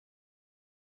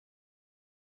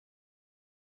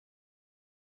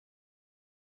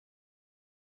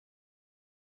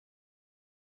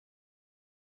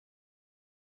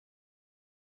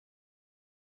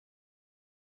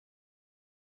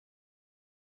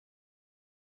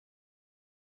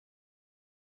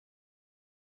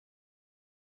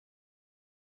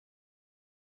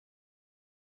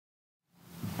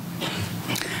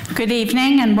Good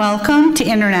evening and welcome to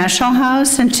International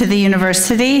House and to the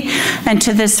university and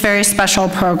to this very special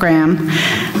program.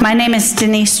 My name is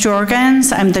Denise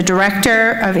Jorgens. I'm the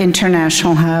director of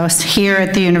International House here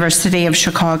at the University of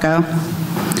Chicago.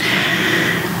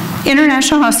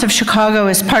 International House of Chicago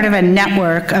is part of a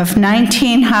network of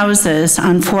 19 houses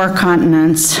on 4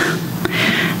 continents.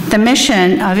 The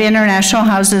mission of International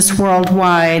Houses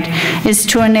worldwide is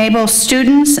to enable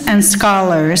students and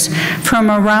scholars from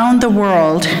around the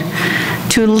world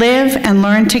to live and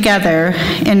learn together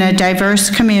in a diverse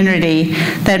community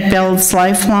that builds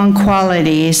lifelong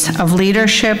qualities of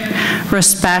leadership,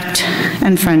 respect,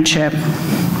 and friendship.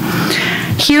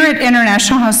 Here at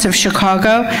International House of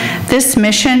Chicago, this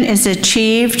mission is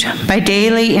achieved by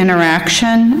daily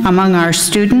interaction among our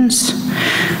students,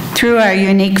 through our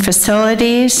unique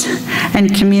facilities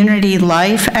and community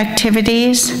life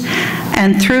activities,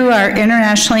 and through our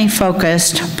internationally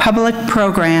focused public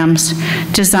programs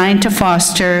designed to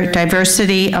foster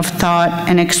diversity of thought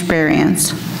and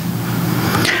experience.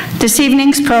 This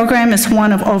evening's program is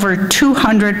one of over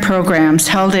 200 programs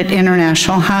held at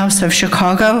International House of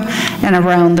Chicago and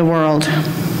around the world.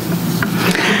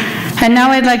 And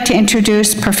now I'd like to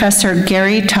introduce Professor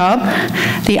Gary Tubb,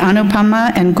 the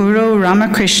Anupama and Guru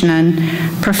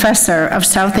Ramakrishnan Professor of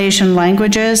South Asian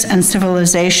Languages and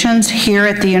Civilizations here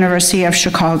at the University of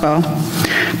Chicago.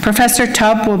 Professor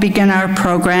Tubb will begin our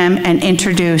program and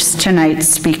introduce tonight's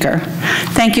speaker.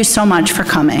 Thank you so much for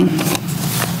coming.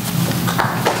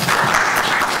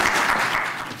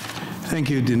 Thank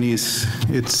you, Denise.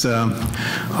 It's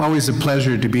always a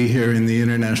pleasure to be here in the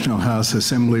International House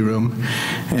Assembly Room,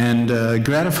 and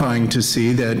gratifying to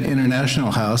see that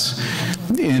International House,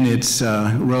 in its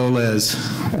role as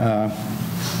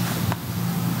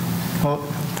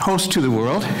host to the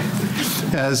world,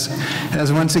 has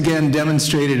once again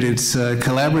demonstrated its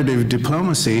collaborative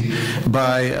diplomacy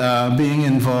by being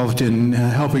involved in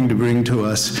helping to bring to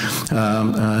us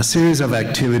a series of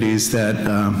activities that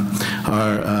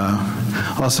are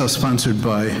also sponsored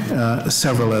by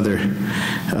several other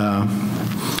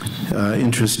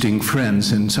interesting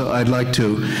friends. And so I'd like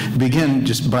to begin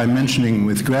just by mentioning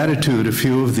with gratitude a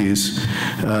few of these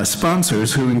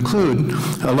sponsors, who include,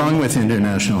 along with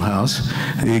International House,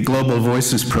 the Global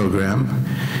Voices Program,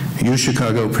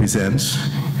 UChicago Presents,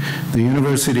 the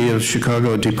University of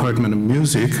Chicago Department of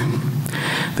Music,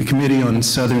 the Committee on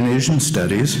Southern Asian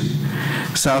Studies,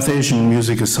 South Asian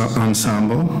Music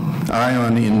Ensemble,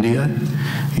 ION India,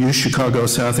 UChicago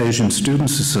South Asian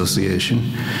Students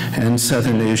Association, and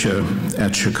Southern Asia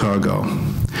at Chicago.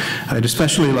 I'd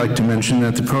especially like to mention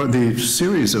that the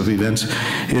series of events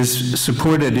is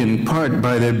supported in part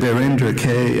by the Birendra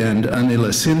K. and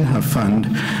Anila Sinha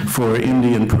Fund for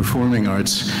Indian Performing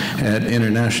Arts at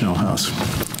International House.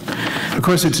 Of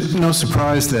course, it's no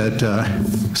surprise that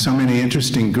so many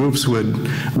interesting groups would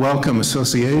welcome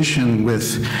association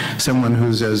with someone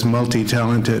who's as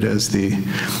multi-talented as the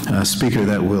speaker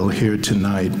that we'll hear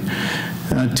tonight.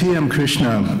 TM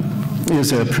Krishna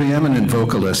is a preeminent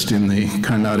vocalist in the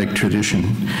Carnatic tradition.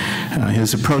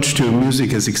 His approach to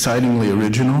music is excitingly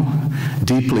original,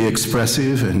 deeply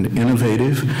expressive and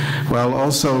innovative, while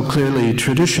also clearly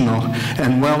traditional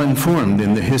and well-informed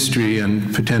in the history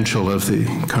and potential of the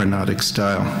Carnatic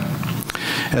style.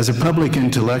 As a public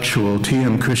intellectual,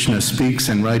 TM Krishna speaks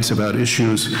and writes about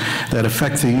issues that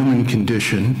affect the human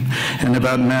condition and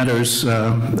about matters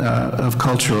of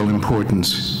cultural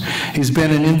importance. He's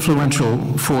been an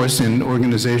influential force in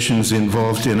organizations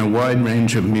involved in a wide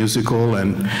range of musical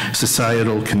and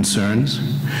societal concerns.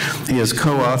 He has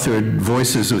co-authored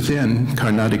Voices Within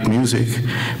Carnatic Music,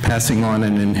 Passing On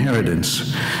an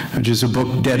Inheritance, which is a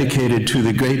book dedicated to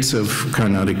the greats of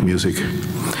Carnatic music.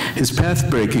 His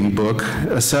path-breaking book,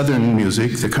 Southern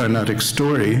Music, The Carnatic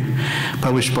Story,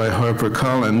 published by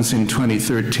HarperCollins in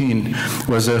 2013,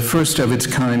 was a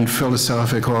first-of-its-kind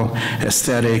philosophical,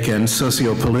 aesthetic, and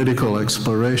socio-political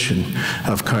exploration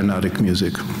of Carnatic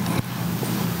music.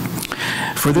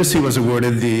 For this, he was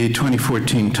awarded the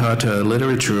 2014 Tata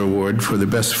Literature Award for the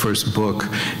Best First Book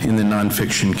in the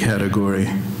nonfiction category.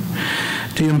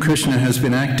 TM Krishna has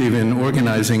been active in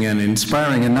organizing and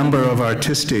inspiring a number of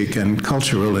artistic and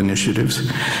cultural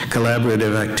initiatives,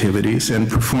 collaborative activities, and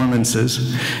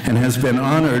performances, and has been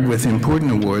honored with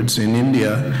important awards in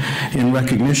India in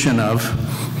recognition of,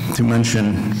 to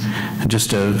mention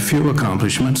just a few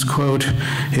accomplishments, quote,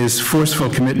 his forceful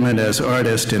commitment as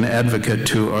artist and advocate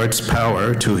to art's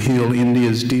power to heal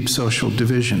India's deep social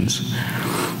divisions,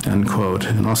 unquote,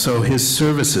 and also his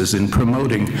services in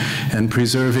promoting and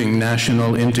preserving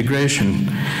national integration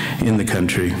in the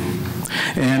country,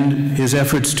 and his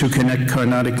efforts to connect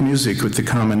Carnatic music with the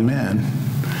common man.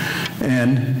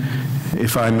 And,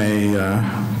 if I may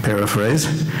paraphrase,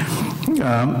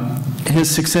 his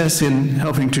success in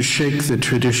helping to shake the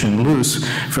tradition loose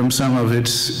from some of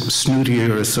its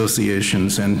snootier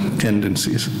associations and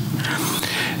tendencies.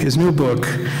 His new book,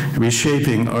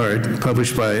 Reshaping Art,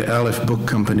 published by Aleph Book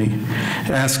Company,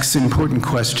 asks important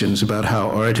questions about how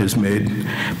art is made,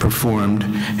 performed,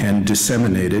 and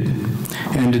disseminated,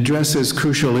 and addresses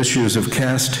crucial issues of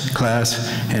caste, class,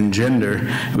 and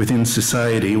gender within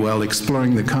society while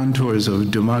exploring the contours of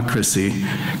democracy,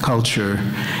 culture,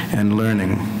 and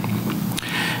learning.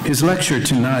 His lecture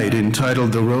tonight,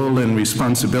 entitled The Role and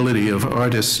Responsibility of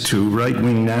Artists to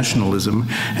Right-Wing Nationalism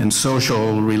and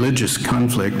Social Religious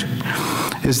Conflict,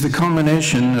 is the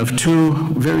culmination of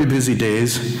 2 very busy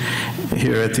days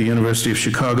here at the University of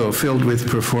Chicago, filled with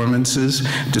performances,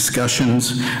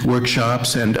 discussions,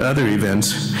 workshops, and other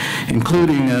events,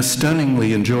 including a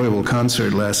stunningly enjoyable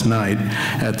concert last night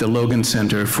at the Logan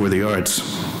Center for the Arts.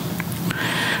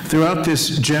 Throughout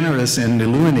this generous and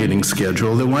illuminating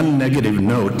schedule, the one negative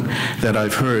note that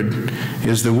I've heard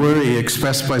is the worry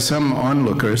expressed by some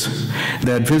onlookers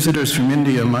that visitors from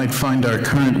India might find our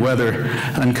current weather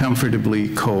uncomfortably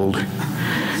cold.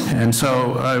 And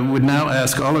so I would now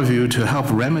ask all of you to help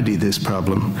remedy this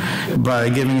problem by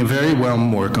giving a very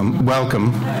warm welcome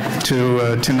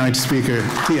to tonight's speaker,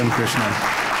 TM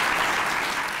Krishna.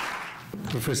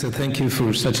 Professor, thank you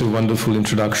for such a wonderful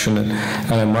introduction.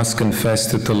 And I must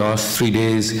confess that the last 3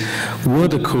 days were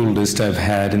the coldest I've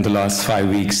had in the last 5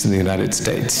 weeks in the United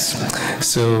States.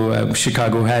 So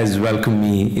Chicago has welcomed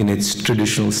me in its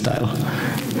traditional style.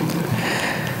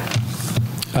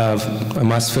 I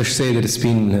must first say that it's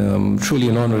been truly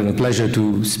an honor and a pleasure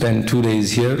to spend 2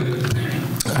 days here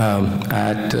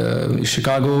at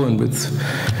Chicago and with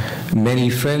many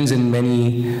friends and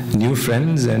many new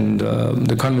friends, and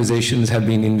the conversations have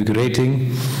been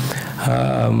invigorating.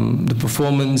 The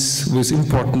performance was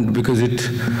important because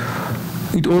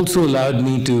it also allowed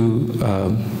me to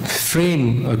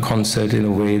frame a concert in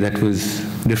a way that was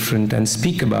different and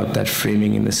speak about that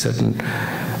framing in a certain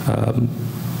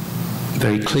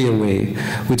very clear way,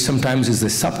 which sometimes is the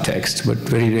subtext, but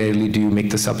very rarely do you make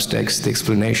the subtext the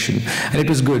explanation. And it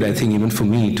was good, I think, even for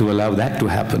me to allow that to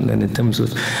happen, and in terms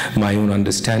of my own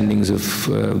understandings of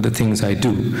the things I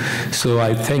do. So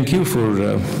I thank you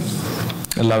for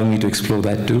allowing me to explore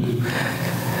that too.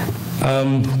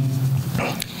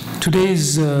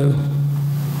 Today's,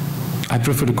 I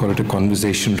prefer to call it a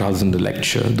conversation rather than a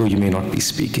lecture, though you may not be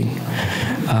speaking.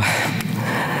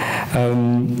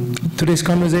 Today's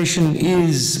conversation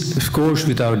is, of course,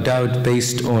 without doubt,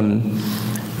 based on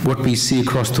what we see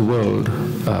across the world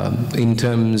in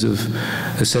terms of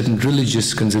a certain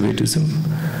religious conservatism,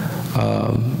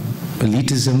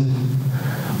 elitism,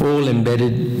 all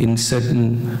embedded in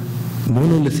certain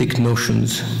monolithic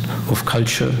notions of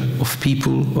culture, of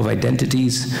people, of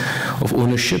identities, of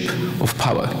ownership, of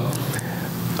power.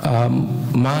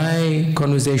 My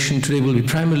conversation today will be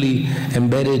primarily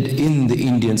embedded in the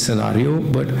Indian scenario,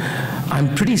 but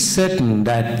I'm pretty certain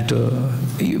that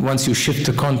once you shift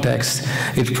the context,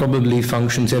 it probably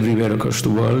functions everywhere across the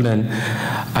world, and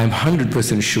I'm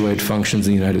 100% sure it functions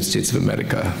in the United States of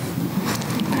America.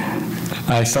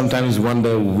 I sometimes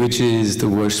wonder which is the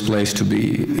worst place to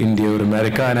be, India or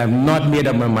America, and I've not made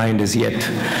up my mind as yet,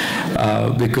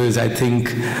 because I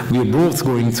think we're both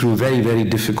going through very, very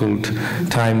difficult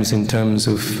times in terms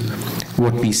of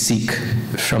what we seek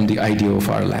from the idea of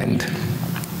our land.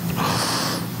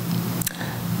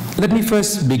 Let me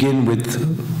first begin with,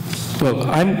 well,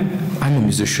 I'm a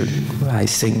musician. I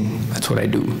sing, that's what I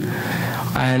do.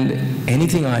 And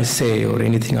anything I say or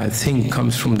anything I think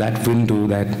comes from that window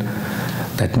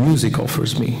that music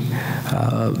offers me,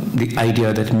 the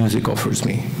idea that music offers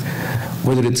me.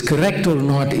 Whether it's correct or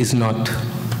not is not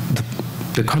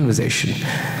the conversation,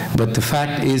 but the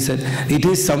fact is that it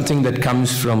is something that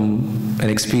comes from an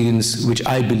experience which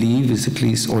I believe is at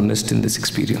least honest in this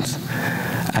experience.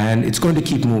 And it's going to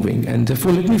keep moving. And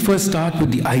therefore, let me first start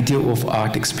with the idea of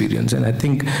art experience, and I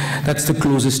think that's the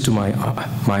closest to my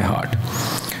heart.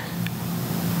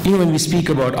 You know, when we speak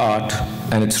about art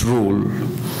and its role,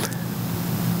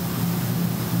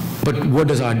 but what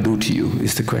does art do to you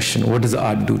is the question. What does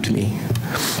art do to me?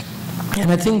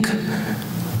 And I think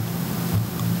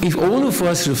if all of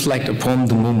us reflect upon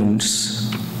the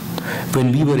moments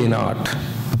when we were in art,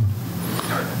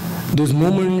 those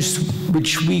moments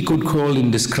which we could call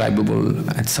indescribable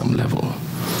at some level,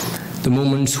 the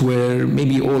moments where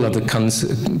maybe all other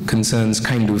concerns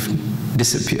kind of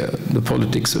disappear, the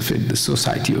politics of it, the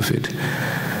society of it,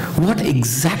 what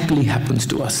exactly happens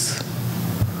to us?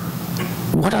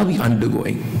 What are we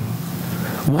undergoing?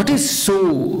 What is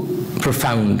so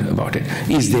profound about it?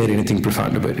 Is there anything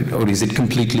profound about it? Or is it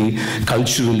completely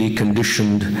culturally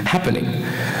conditioned happening?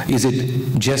 Is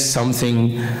it just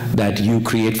something that you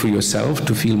create for yourself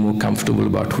to feel more comfortable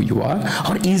about who you are?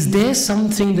 Or is there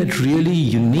something that really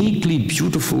uniquely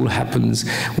beautiful happens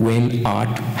when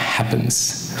art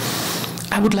happens?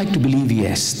 I would like to believe,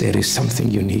 yes, there is something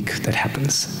unique that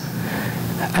happens.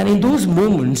 And in those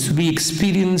moments, we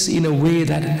experience in a way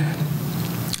that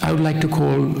I'd like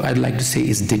to say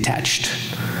is detached.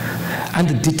 And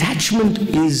the detachment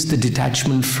is the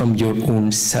detachment from your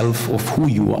own self of who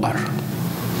you are.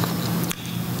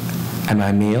 Am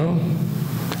I male?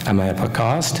 Am I upper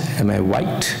caste? Am I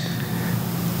white?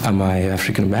 Am I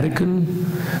African American?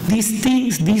 These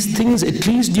things, at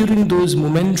least during those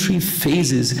momentary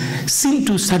phases, seem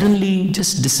to suddenly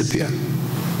just disappear.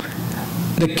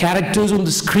 The characters on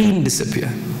the screen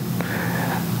disappear.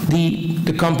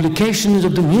 The complications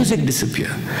of the music disappear.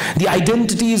 The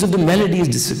identities of the melodies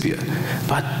disappear.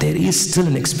 But there is still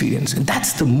an experience. And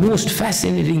that's the most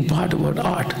fascinating part about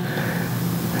art.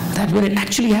 That when it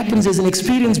actually happens, there's an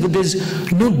experience, but there's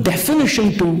no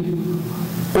definition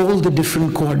to all the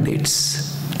different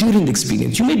coordinates during the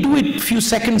experience. You may do it a few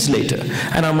seconds later,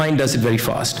 and our mind does it very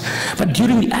fast. But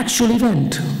during the actual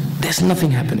event, there's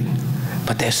nothing happening.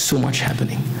 But there's so much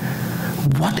happening.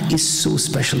 What is so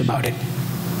special about it?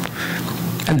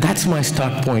 And that's my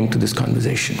start point to this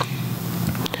conversation.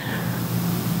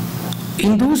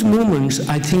 In those moments,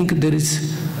 I think there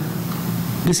is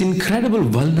this incredible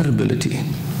vulnerability.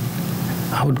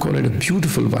 I would call it a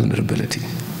beautiful vulnerability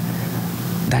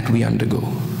that we undergo.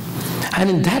 And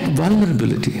in that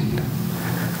vulnerability,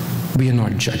 we are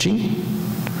not judging,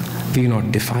 we are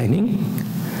not defining,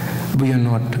 we are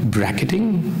not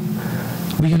bracketing,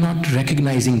 we are not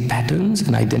recognizing patterns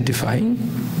and identifying.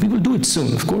 We will do it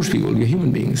soon, of course we will, we are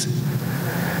human beings.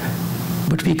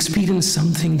 But we experience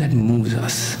something that moves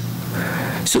us.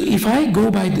 So if I go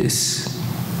by this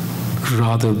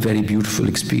rather very beautiful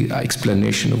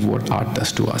explanation of what art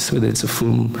does to us, whether it's a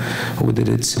film, or whether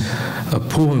it's a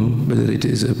poem, whether it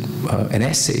is an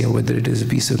essay, or whether it is a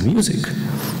piece of music,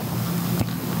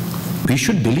 we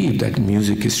should believe that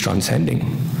music is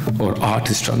transcending, or art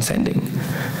is transcending.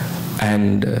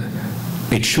 And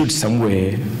it should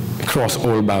somewhere cross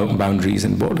all boundaries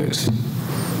and borders.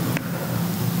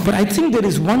 But I think there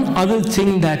is one other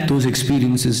thing that those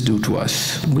experiences do to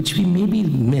us, which we maybe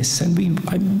miss, and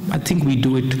I think we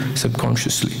do it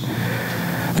subconsciously.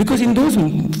 Because in those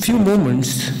few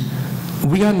moments,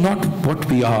 we are not what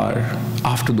we are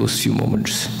after those few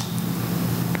moments.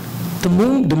 The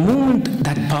moment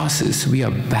that passes, we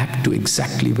are back to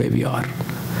exactly where we are.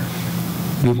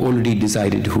 We've already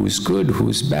decided who is good, who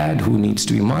is bad, who needs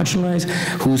to be marginalized,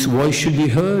 whose voice should be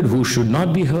heard, who should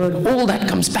not be heard. All that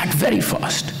comes back very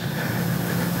fast.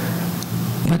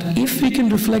 But if we can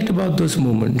reflect about those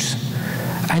moments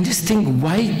and just think,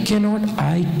 why cannot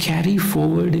I carry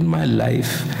forward in my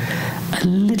life a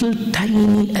little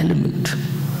tiny element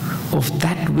of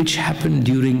that which happened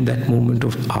during that moment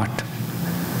of art?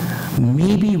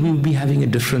 Maybe we'll be having a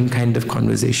different kind of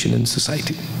conversation in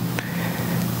society.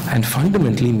 And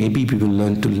fundamentally, maybe we will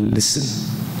learn to listen,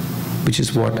 which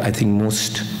is what I think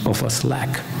most of us lack.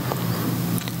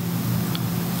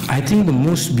 I think the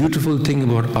most beautiful thing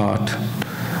about art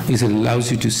is it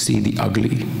allows you to see the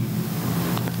ugly.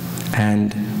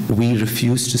 And we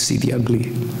refuse to see the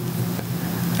ugly.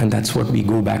 And that's what we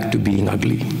go back to being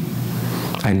ugly.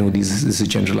 I know this is a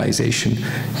generalization,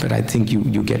 but I think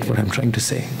you get what I'm trying to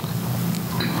say.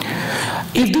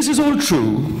 If this is all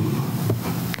true,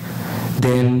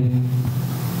 then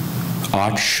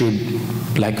art should,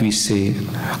 like we say,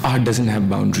 art doesn't have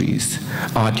boundaries.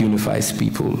 Art unifies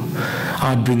people.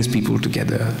 Art brings people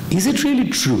together. Is it really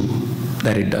true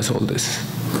that it does all this?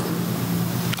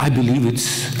 I believe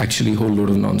it's actually a whole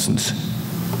load of nonsense.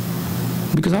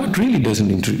 Because art really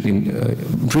doesn't,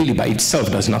 really by itself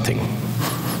does nothing.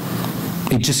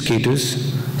 It just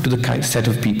caters to the kind set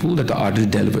of people that the art is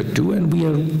delivered to, and we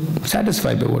are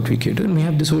satisfied by what we cater, and we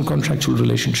have this whole contractual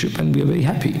relationship, and we are very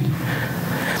happy.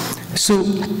 So,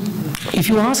 if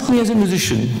you ask me as a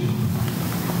musician,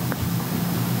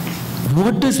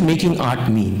 what does making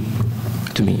art mean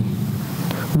to me?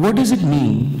 What does it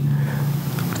mean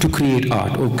to create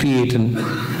art, or create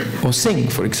or sing,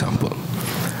 for example?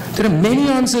 There are many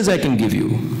answers I can give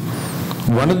you.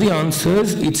 One of the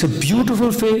answers, it's a beautiful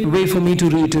way for me to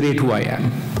reiterate who I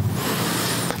am.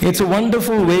 It's a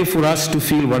wonderful way for us to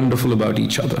feel wonderful about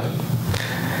each other.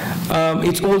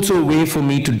 It's also a way for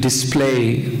me to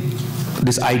display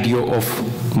this idea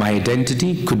of my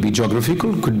identity. Could be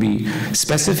geographical, could be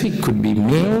specific, could be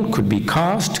male, could be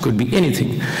caste, could be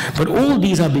anything. But all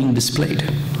these are being displayed.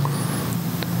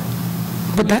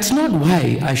 But that's not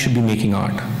why I should be making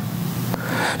art.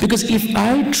 Because if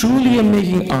I truly am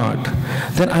making art,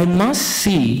 then I must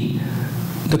see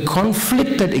the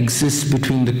conflict that exists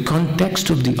between the context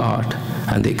of the art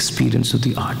and the experience of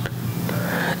the art.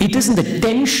 It isn't the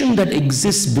tension that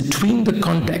exists between the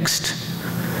context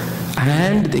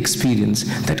and the experience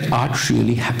that art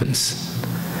really happens.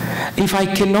 If I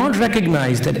cannot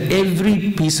recognize that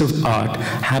every piece of art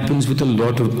happens with a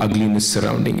lot of ugliness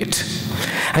surrounding it,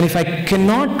 and if I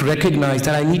cannot recognize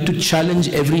that I need to challenge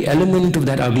every element of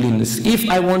that ugliness, if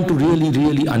I want to really,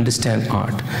 really understand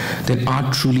art, then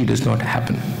art truly does not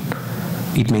happen.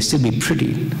 It may still be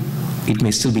pretty, it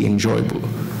may still be enjoyable,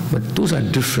 but those are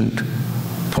different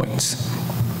points.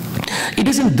 It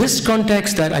is in this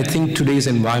context that I think today's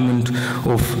environment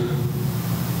of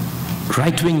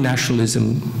right-wing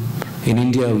nationalism in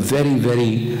India, very,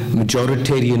 very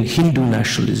majoritarian Hindu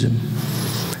nationalism,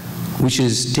 which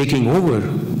is taking over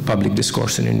public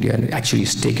discourse in India, and actually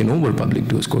has taken over public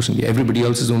discourse in India. Everybody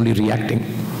else is only reacting.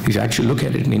 If you actually look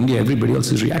at it in India, everybody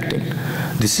else is reacting.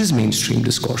 This is mainstream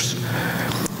discourse.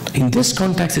 In this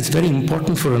context, it's very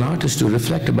important for an artist to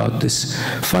reflect about this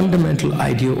fundamental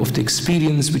idea of the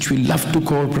experience which we love to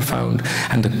call profound,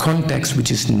 and the context which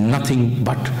is nothing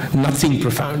but nothing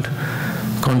profound.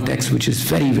 Context which is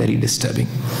very, very disturbing.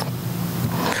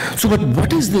 So, but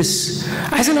what is this?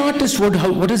 As an artist,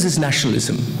 what is this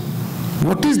nationalism?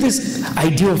 What is this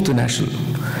idea of the national?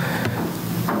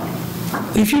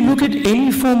 If you look at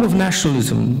any form of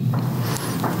nationalism,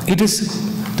 it is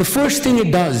the first thing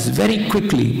it does very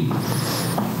quickly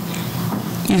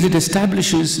is it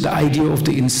establishes the idea of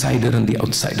the insider and the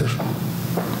outsider.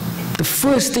 The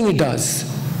first thing it does,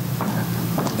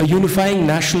 a unifying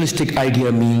nationalistic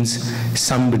idea means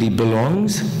somebody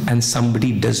belongs and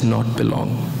somebody does not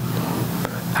belong.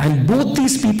 And both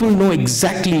these people know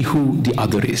exactly who the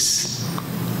other is.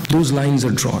 Those lines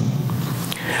are drawn.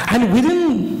 And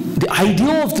within the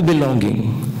idea of the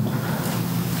belonging,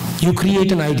 you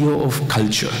create an idea of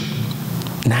culture.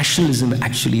 Nationalism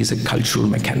actually is a cultural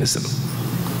mechanism.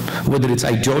 Whether it's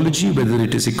ideology, whether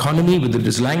it is economy, whether it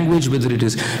is language, whether it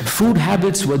is food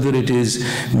habits, whether it is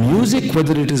music,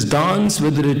 whether it is dance,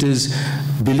 whether it is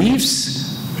beliefs,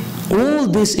 all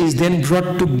this is then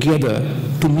brought together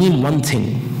to mean one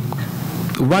thing,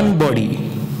 one body,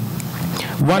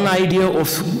 one idea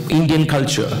of Indian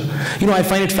culture. You know, I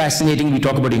find it fascinating we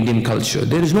talk about Indian culture.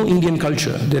 There is no Indian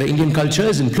culture. There are Indian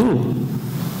cultures in plural.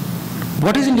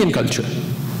 What is Indian culture?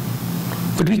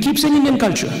 But we keep saying Indian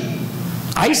culture.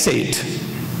 I say it.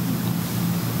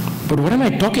 But what am I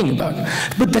talking about?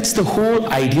 But that's the whole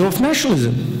idea of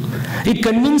nationalism. It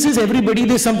convinces everybody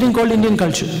there's something called Indian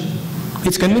culture.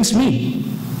 It's convinced me.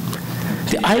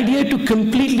 The idea to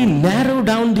completely narrow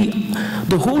down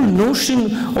the whole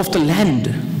notion of the land.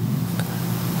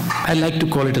 I like to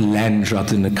call it a land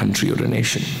rather than a country or a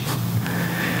nation.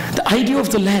 The idea of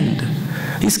the land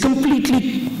is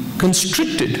completely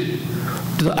constricted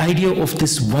to the idea of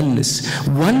this oneness.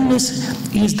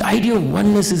 The idea of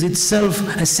oneness is itself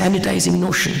a sanitizing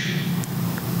notion.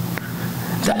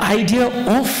 The idea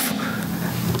of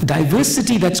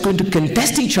diversity that's going to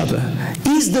contest each other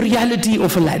is the reality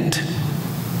of a land.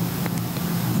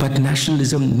 But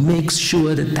nationalism makes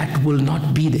sure that that will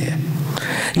not be there.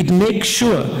 It makes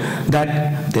sure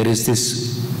that there is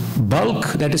this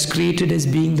bulk that is created as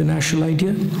being the national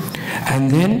idea,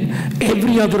 and then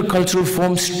every other cultural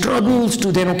form struggles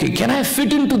to then, okay, can I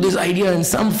fit into this idea in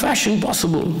some fashion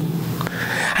possible?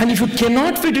 And if you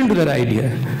cannot fit into that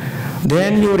idea,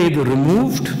 then you're either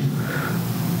removed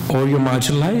or you're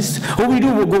marginalized, or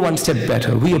we'll go one step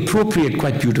better. We appropriate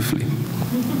quite beautifully.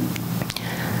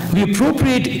 We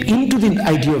appropriate into the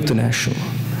idea of the national,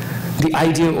 the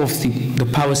idea of the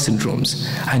power syndromes,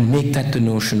 and make that the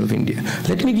notion of India.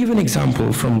 Let me give an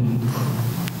example from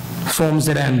forms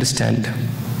that I understand.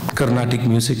 Carnatic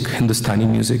music, Hindustani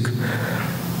music,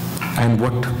 and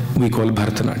what we call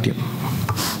Bharatanatyam.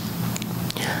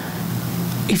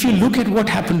 If you look at what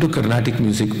happened to Carnatic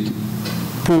music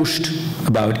post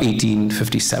about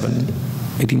 1857,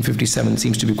 1857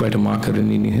 seems to be quite a marker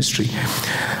in Indian history.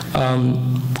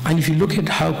 And if you look at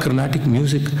how Carnatic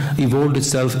music evolved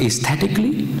itself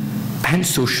aesthetically and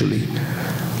socially,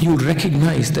 you would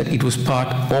recognize that it was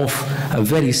part of a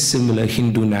very similar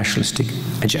Hindu nationalistic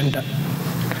agenda.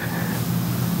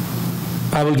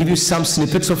 I will give you some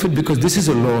snippets of it because this is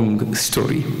a long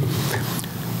story.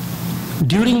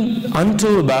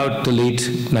 Until about the late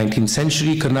 19th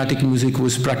century, Carnatic music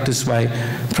was practiced by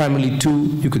primarily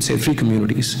three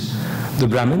communities. The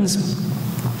Brahmins,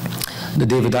 the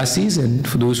Devadasis, and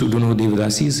for those who don't know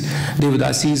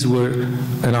Devadasis were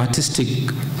an artistic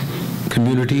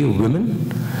community of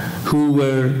women who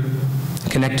were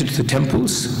connected to the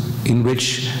temples in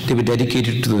which they were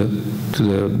dedicated to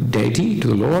the deity, to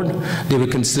the Lord. They were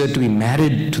considered to be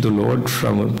married to the Lord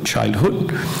from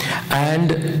childhood, and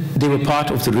they were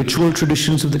part of the ritual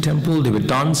traditions of the temple. They were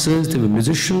dancers, they were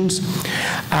musicians,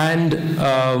 and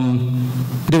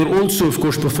they were also, of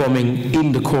course, performing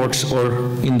in the courts or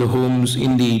in the homes,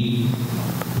 in the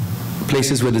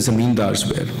places where the zamindars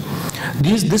were.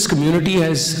 This community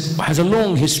has a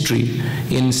long history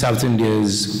in South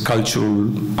India's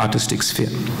cultural, artistic sphere.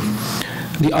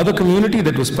 The other community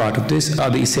that was part of this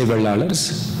are the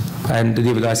Issevallaars, and the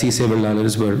Devadasi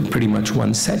Issevallaars were pretty much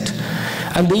one set.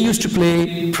 And they used to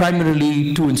play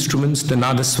primarily two instruments, the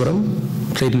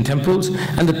Nadaswaram, played in temples,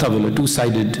 and the tabla,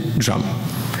 two-sided drum.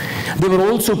 They were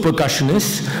also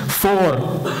percussionists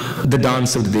for the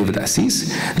dance of the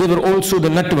Devadasis. They were also the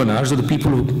Natvanars, or the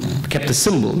people who kept the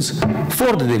cymbals,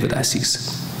 for the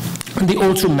Devadasis. And they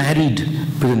also married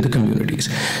within the communities.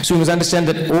 So you must understand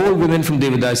that all women from the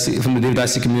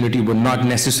Devadasi community were not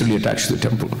necessarily attached to the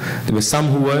temple. There were some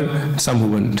who were, some who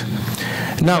weren't.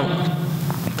 Now,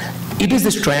 it is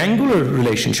this triangular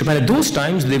relationship, and at those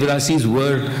times, the Devadasis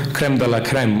were creme de la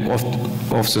creme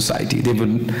of society. They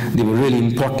were really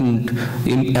important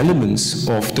elements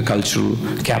of the cultural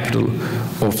capital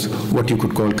of what you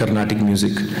could call Carnatic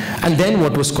music. And then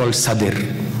what was called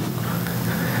Sadir.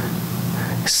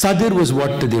 Sadir was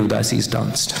what the Devadasis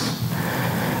danced.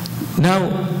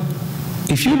 Now,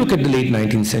 if you look at the late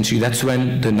 19th century, that's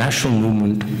when the national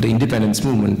movement, the independence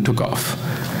movement, took off.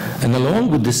 And along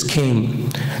with this came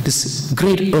this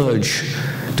great urge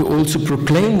to also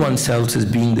proclaim oneself as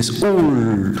being this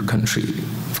old country.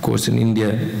 Of course, in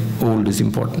India, old is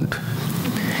important.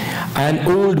 And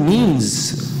old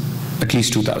means at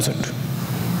least 2000,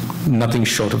 nothing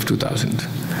short of 2000.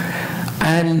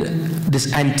 And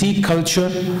this antique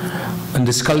culture, and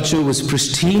this culture was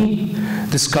pristine,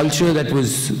 this culture that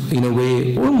was, in a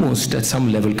way, almost at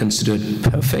some level considered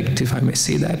perfect, if I may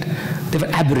say that. There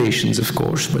were aberrations, of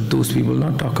course, but those we will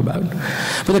not talk about.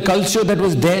 But the culture that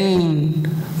was then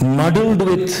muddled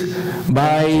with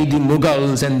by the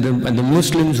Mughals and the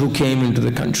Muslims who came into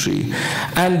the country.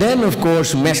 And then, of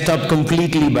course, messed up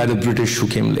completely by the British who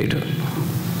came later.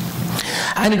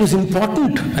 And it was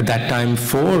important at that time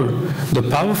for the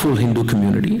powerful Hindu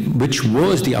community, which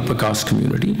was the upper caste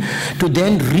community, to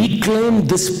then reclaim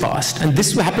this past. And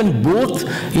this happened both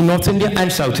in North India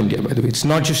and South India, by the way. It's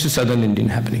not just a Southern Indian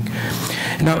happening.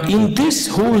 Now, in this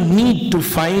whole need to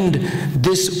find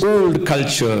this old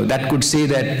culture that could say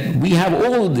that we have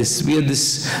all this, we have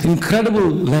this incredible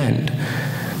land,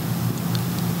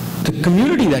 the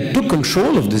community that took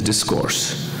control of this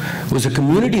discourse was a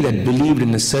community that believed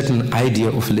in a certain idea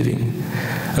of living,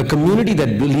 a community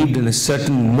that believed in a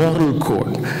certain moral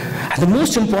code. And the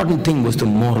most important thing was the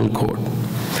moral code.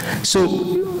 So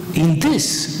in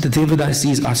this, the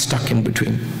Devadasis are stuck in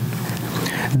between.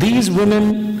 These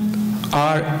women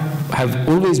have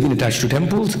always been attached to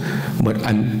temples, but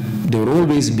they were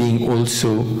always being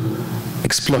also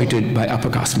exploited by upper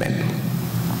caste men.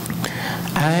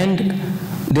 And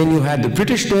then you had the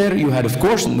British there, you had, of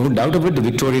course, no doubt of it, the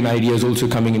Victorian idea is also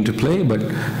coming into play, but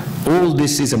all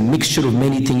this is a mixture of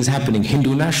many things happening.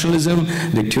 Hindu nationalism,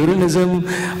 Victorianism,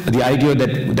 the idea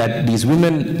that these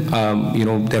women,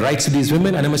 the rights of these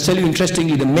women, and I must tell you,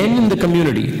 interestingly, the men in the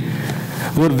community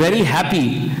were very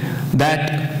happy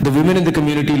that the women in the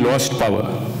community lost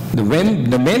power. The men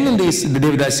in the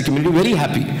Devadasi community were very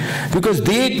happy because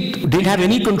they didn't have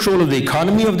any control of the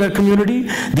economy of their community.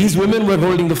 These women were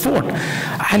holding the fort.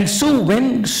 And so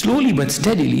when slowly but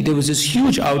steadily there was this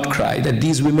huge outcry that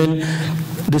these women,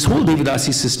 this whole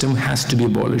Devadasi system has to be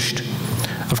abolished.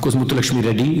 Of course, Muthulakshmi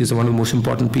Reddy is one of the most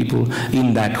important people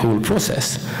in that whole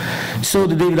process. So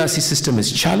the Devadasi system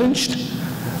is challenged,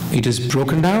 it is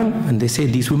broken down, and they say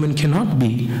these women cannot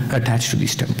be attached to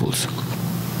these temples.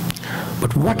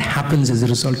 But what happens as a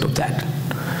result of that?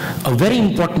 A very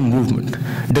important movement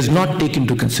does not take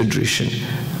into consideration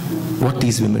what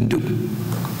these women do,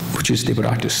 which is they were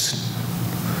artists,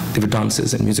 they were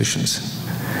dancers and musicians.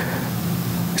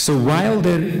 So while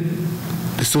the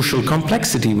social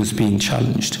complexity was being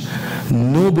challenged,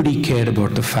 nobody cared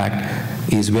about the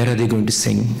fact is where are they going to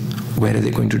sing, where are they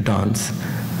going to dance,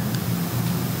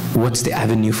 what's the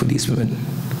avenue for these women.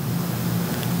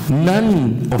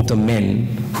 None of the men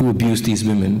who abused these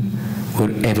women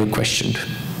were ever questioned.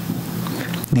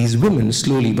 These women,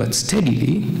 slowly but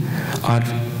steadily, are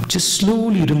just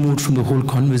slowly removed from the whole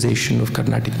conversation of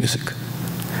Carnatic music.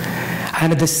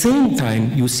 And at the same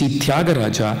time, you see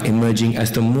Tyagaraja emerging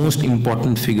as the most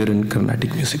important figure in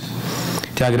Carnatic music.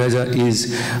 Tyagaraja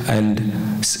is an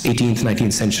 18th,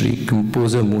 19th century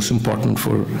composer most important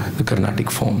for the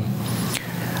Carnatic form.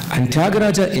 And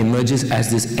Tyagaraja emerges as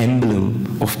this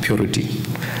emblem of purity,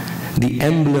 the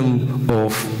emblem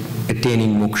of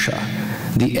attaining moksha.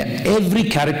 Every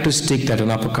characteristic that an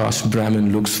upper caste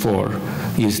Brahmin looks for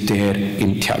is there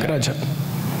in Tyagaraja.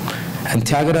 And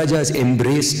Tyagaraja is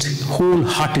embraced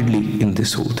wholeheartedly in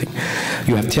this whole thing.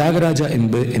 You have Tyagaraja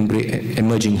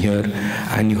emerging here,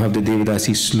 and you have the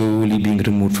Devadasi slowly being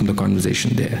removed from the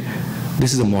conversation there.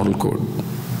 This is a moral code.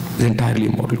 It's entirely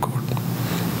a moral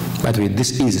code. By the way,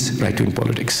 this is right-wing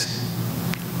politics.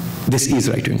 This is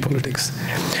right-wing politics.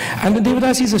 And the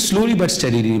Devadasis are slowly but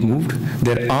steadily removed.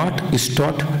 Their art is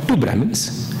taught to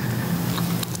Brahmins.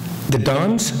 The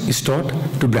dance is taught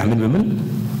to Brahmin women.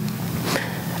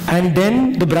 And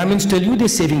then the Brahmins tell you they're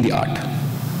saving the art.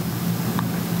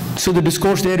 So the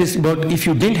discourse there is about if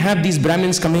you didn't have these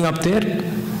Brahmins coming up there,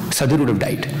 Sadir would have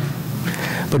died.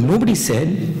 But nobody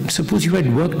said, suppose you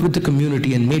had worked with the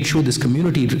community and made sure this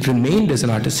community remained as an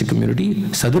artistic community,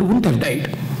 Sadir wouldn't have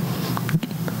died.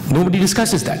 Nobody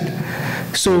discusses that.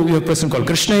 So you have a person called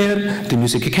Krishna here, the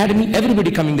Music Academy, everybody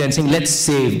coming there and saying, let's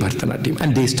save Bharatanatyam.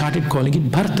 And they started calling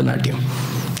it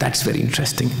Bharatanatyam. That's very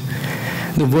interesting.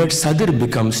 The word Sadir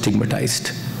becomes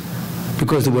stigmatized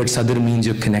because the word Sadir means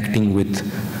you're connecting with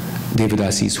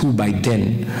Devadasis who by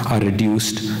then are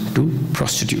reduced to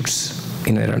prostitutes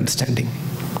in their understanding.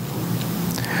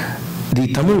 The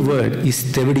Tamil word is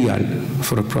Tevadiyal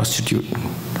for a prostitute.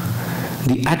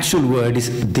 The actual word is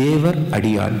Devar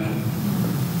Adiyal,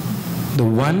 the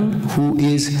one who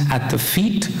is at the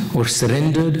feet or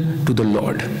surrendered to the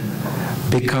Lord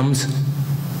becomes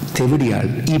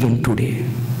Tevadiyal even today,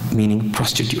 meaning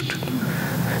prostitute.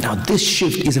 Now this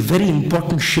shift is a very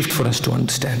important shift for us to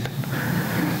understand,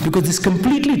 because this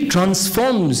completely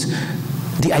transforms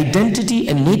the identity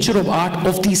and nature of art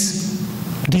of these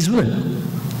women.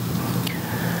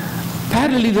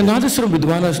 Parallelly, the Nadaswaram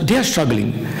Vidwanas, they are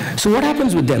struggling. So what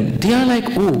happens with them? They are like,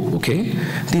 oh, okay,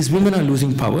 these women are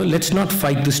losing power. Let's not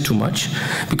fight this too much,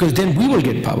 because then we will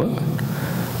get power.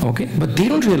 Okay, but they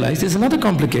don't realize there's another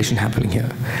complication happening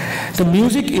here. The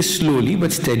music is slowly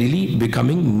but steadily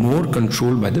becoming more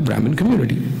controlled by the Brahmin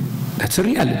community. That's a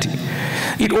reality.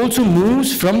 It also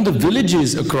moves from the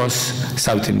villages across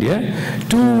South India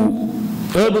to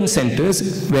urban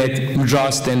centers, where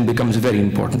Madras then becomes a very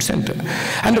important center.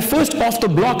 And the first off the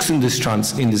blocks in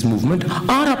this movement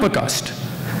are upper caste.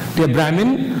 They are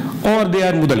Brahmin, or they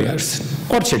are Mudaliyars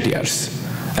or Chettiars.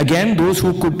 Again, those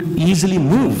who could easily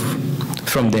move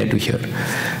from there to here.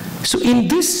 So in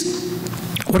this,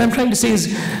 what I'm trying to say is,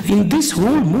 in this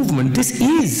whole movement, this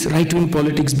is right-wing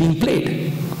politics being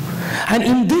played. And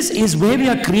in this is where we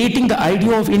are creating the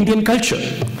idea of Indian culture.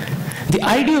 The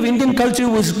idea of Indian culture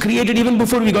was created even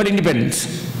before we got independence.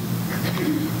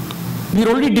 We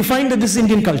already defined that this is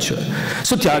Indian culture.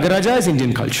 So Tyagaraja is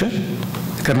Indian culture,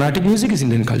 Carnatic music is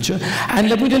Indian culture, and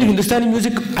let me tell you, Hindustani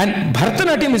music and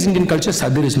Bharatanatyam is Indian culture.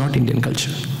 Sadir is not Indian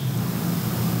culture.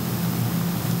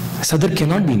 Sadir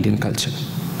cannot be Indian culture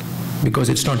because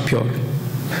it's not pure.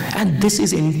 And this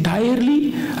is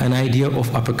entirely an idea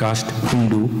of upper caste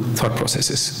Hindu thought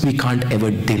processes. We can't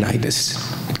ever deny this.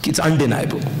 It's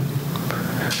undeniable.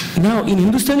 Now, in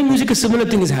Hindustani music, a similar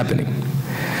thing is happening.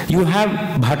 You have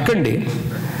Bhatkande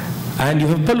and you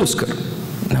have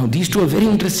Paluskar. Now, these two are very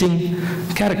interesting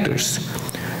characters.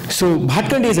 So,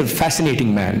 Bhatkande is a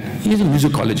fascinating man. He is a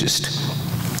musicologist.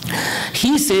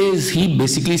 He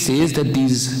basically says that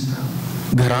these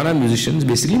Gharana musicians,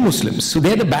 basically Muslims. So,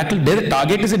 there the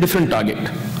target is a different target,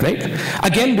 right?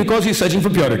 Again, because he's searching for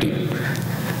purity.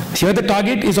 Here the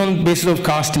target is on basis of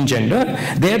caste and gender.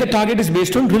 There the target is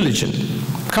based on religion.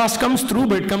 Caste comes through,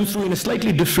 but it comes through in a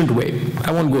slightly different way.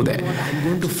 I won't go there. I'm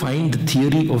going to find the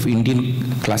theory of Indian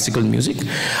classical music,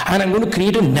 and I'm going to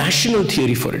create a national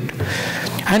theory for it.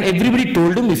 And everybody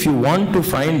told him, if you want to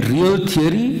find real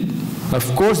theory, of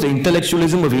course the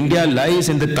intellectualism of India lies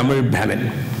in the Tamil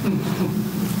Brahmin.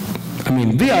 I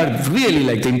mean, we are really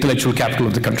like the intellectual capital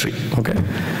of the country, okay?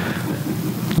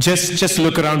 Just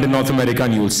look around in North America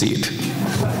and you will see it.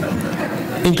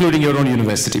 Including your own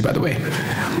university, by the way.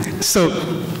 So,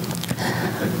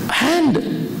 and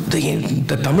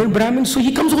the Tamil Brahmin, so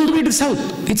he comes all the way to the south.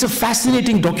 It's a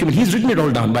fascinating document. He's written it all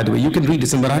down, by the way. You can read it.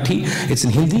 It's in Marathi. It's in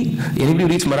Hindi. Anybody who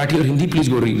reads Marathi or Hindi, please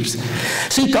go read it.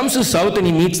 So he comes to the south and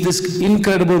he meets this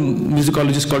incredible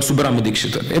musicologist called Subramanya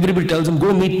Dikshita. Everybody tells him,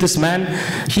 go meet this man.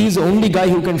 He's the only guy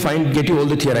who can get you all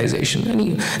the theorization.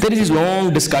 And there is these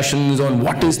long discussions on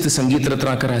what is the Sangeet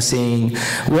Ratnakara saying?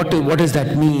 What does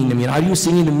that mean? I mean, are you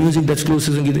singing the music that's close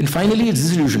to Sangeet? And finally, it's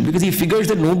disillusion because he figures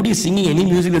that nobody is singing any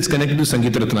music that's connected to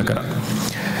Sangeet Ratnakara. na kara.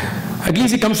 At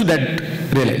least he comes to that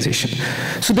realization.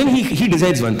 So then he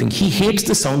decides one thing. He hates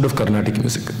the sound of Carnatic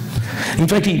music. In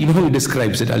fact, you know how he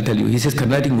describes it, I'll tell you. He says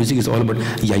Carnatic music is all about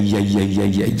yai, yai, yai, yai,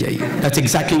 yai, yai. That's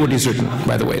exactly what he's written,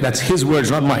 by the way. That's his words,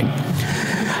 not mine.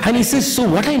 And he says, so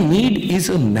what I need is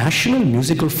a national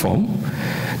musical form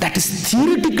that is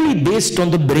theoretically based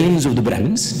on the brains of the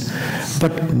Brahmins,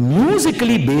 but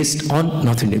musically based on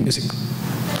North Indian music.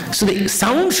 So the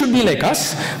sound should be like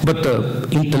us, but the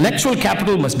intellectual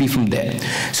capital must be from there.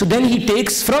 So then he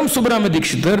takes from Subramanya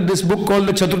Dikshitar this book called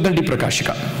the Chaturdandi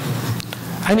Prakashika.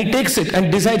 And he takes it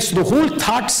and decides the whole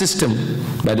thought system,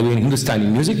 by the way, in Hindustani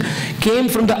music, came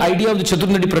from the idea of the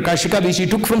Chaturdandi Prakashika, which he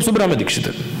took from Subramanya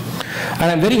Dikshitar. And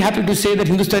I'm very happy to say that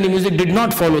Hindustani music did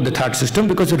not follow the thought system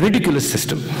because it's a ridiculous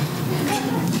system.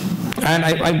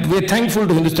 And we're thankful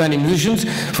to Hindustani musicians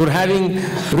for having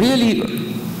really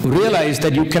realized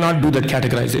that you cannot do that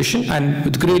categorization, and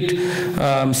with great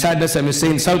sadness I must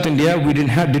say in South India we did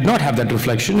not have that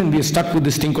reflection, and we are stuck with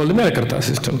this thing called the Melakarta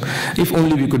system. If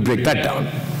only we could break that down,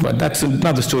 but that's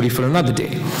another story for another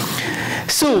day.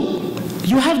 So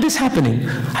you have this happening,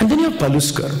 and then you have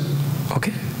Paluskar.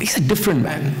 Okay, he's a different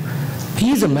man. He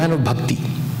is a man of bhakti.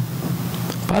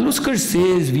 Paluskar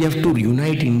says we have to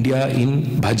unite India in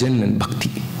bhajan and bhakti.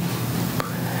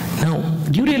 Now,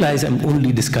 do you realize I'm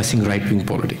only discussing right-wing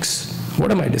politics?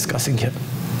 What am I discussing here?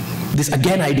 This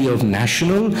again idea of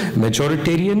national,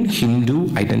 majoritarian Hindu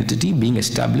identity being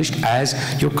established as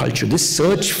your culture. This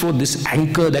search for this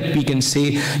anchor that we can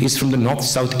say is from the north,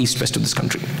 south, east, west of this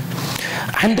country.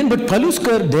 And then, but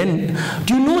Paluskar then,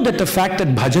 do you know that the fact that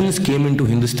bhajans came into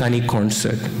Hindustani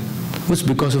concert was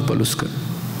because of Paluskar?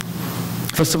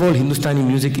 First of all, Hindustani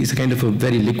music is a kind of a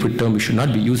very liquid term we should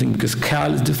not be using, because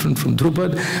Khyal is different from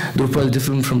Drupad, Drupad is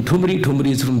different from Thumri, Thumri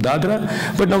is from Dadra,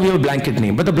 but now we have a blanket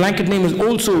name. But the blanket name is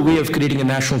also a way of creating a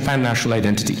national, pan-national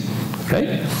identity,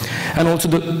 right? And also,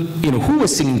 who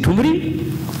was singing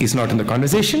Thumri is not in the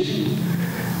conversation.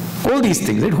 All these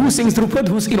things, right? Who sings Drupad,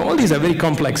 all these are very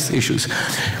complex issues.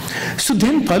 So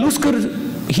then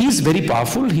Paluskar, he is very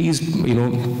powerful. He is,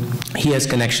 he has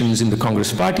connections in the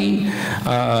Congress party,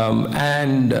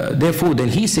 and therefore then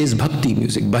he says bhakti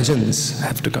music, bhajans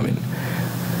have to come in.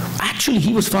 Actually,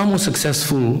 he was far more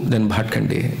successful than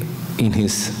Bhatkande in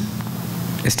his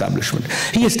establishment.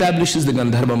 He establishes the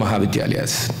Gandharva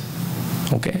Mahavidyalayas,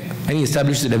 okay, and he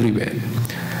establishes it everywhere.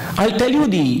 I'll tell you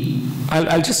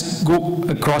I'll just go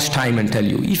across time and tell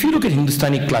you. If you look at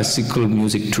Hindustani classical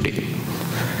music today,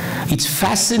 it's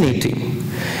fascinating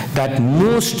that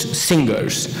most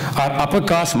singers are upper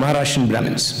caste Maharashtrian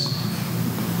Brahmins.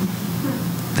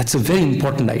 That's a very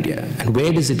important idea. And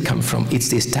where does it come from? It's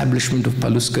the establishment of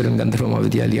Paluskar and Gandharva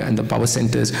Mahavidyalaya and the power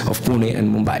centers of Pune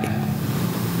and Mumbai.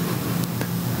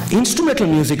 Instrumental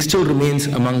music still remains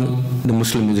among the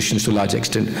Muslim musicians to a large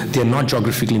extent. They are not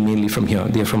geographically mainly from here.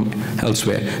 They are from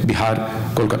elsewhere, Bihar,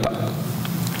 Kolkata.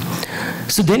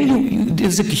 So then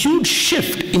there's a huge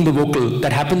shift in the vocal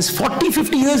that happens 40,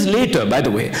 50 years later, by the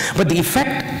way. But the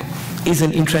effect is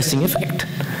an interesting effect.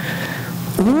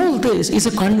 All this is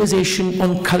a conversation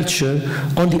on culture,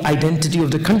 on the identity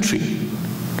of the country,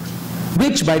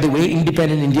 which, by the way,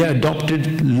 independent India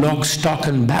adopted lock, stock,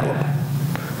 and barrel.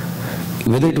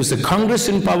 Whether it was the Congress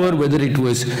in power, whether it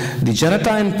was the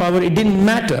Janata in power, it didn't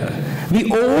matter. We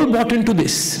all bought into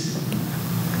this.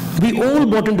 We all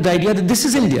bought into the idea that this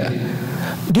is India.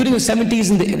 During the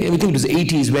 70s and I think it was the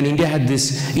 80s, when India had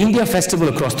this India festival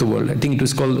across the world, I think it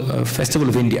was called Festival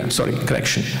of India, sorry,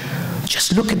 correction.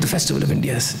 Just look at the Festival of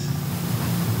Indias.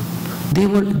 They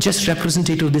were just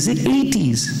representative of this in the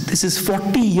 80s. This is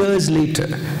 40 years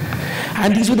later.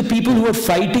 And these were the people who were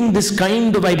fighting this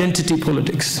kind of identity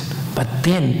politics. But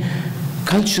then,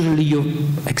 culturally, you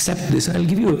accept this. I'll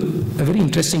give you a very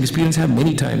interesting experience I have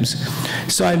many times.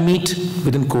 So I meet,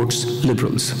 within quotes,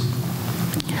 liberals.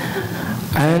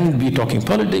 And we're talking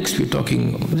politics, we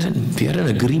are in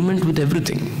agreement with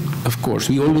everything. Of course,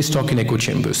 we always talk in echo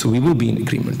chambers, so we will be in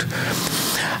agreement.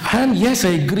 And yes,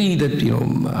 I agree that,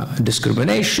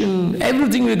 discrimination,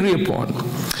 everything we agree upon.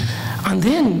 And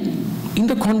then, in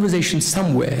the conversation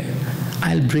somewhere,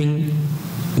 I'll bring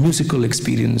musical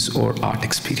experience or art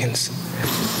experience.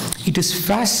 It is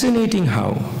fascinating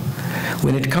how,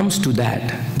 when it comes to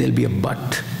that, there'll be a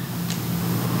but.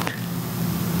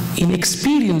 In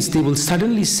experience, they will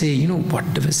suddenly say,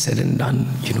 whatever said and done,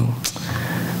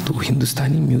 to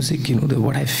Hindustani music,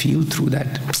 what I feel through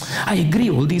that. I agree,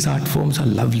 all these art forms are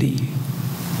lovely.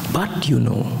 But,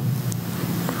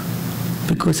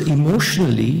 because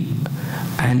emotionally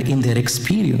and in their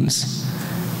experience,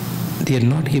 they are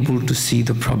not able to see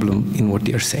the problem in what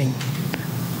they are saying.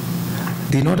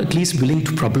 they're not at least willing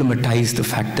to problematize the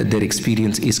fact that their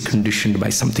experience is conditioned by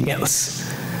something else,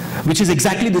 which is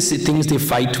exactly the things they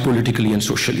fight politically and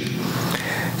socially.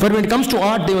 But when it comes to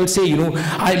art, they will say, you know,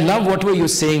 I love whatever you're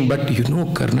saying, but you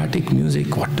know, Carnatic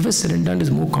music, whatever said and done is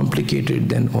more complicated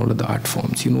than all of the art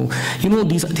forms. You know,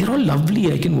 they're all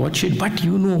lovely, I can watch it, but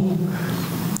you know,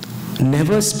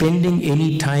 never spending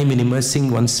any time in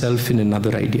immersing oneself in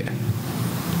another idea.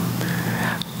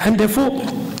 And therefore,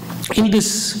 in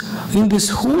this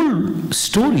whole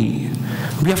story,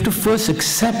 we have to first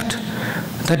accept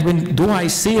that though I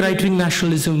say right-wing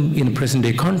nationalism in a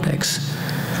present-day context,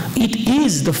 it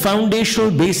is the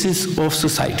foundational basis of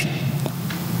society.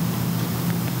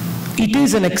 It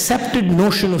is an accepted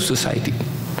notion of society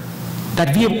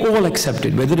that we have all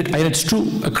accepted, and it's true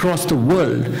across the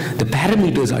world. The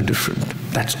parameters are different,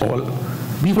 that's all.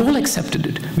 We've all accepted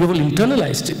it, we've all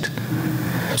internalized it.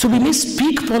 So we may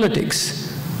speak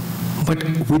politics, but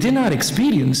within our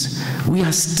experience, we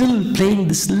are still playing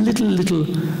this little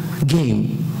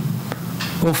game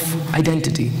of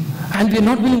identity. And we are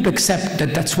not willing to accept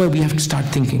that that's why we have to start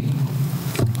thinking.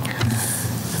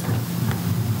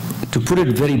 To put it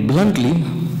very bluntly,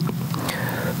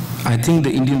 I think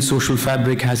the Indian social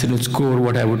fabric has in its core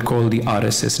what I would call the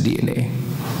RSS DNA.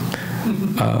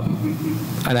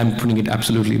 And I'm putting it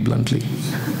absolutely bluntly.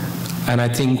 And I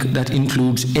think that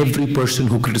includes every person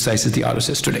who criticizes the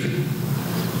RSS today.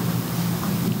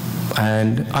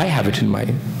 And I have it in my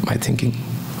thinking.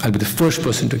 I'll be the first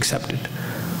person to accept it.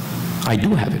 I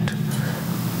do have it.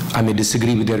 I may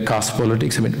disagree with their caste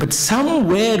politics, but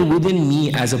somewhere within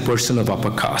me as a person of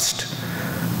upper caste,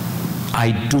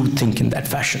 I do think in that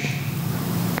fashion.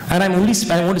 And I want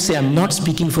to say I'm not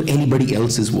speaking for anybody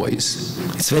else's voice.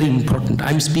 It's very important.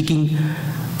 I'm speaking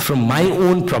from my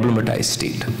own problematized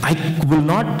state. I will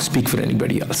not speak for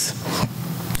anybody else.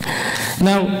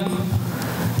 Now,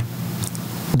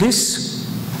 this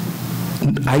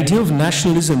idea of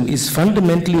nationalism is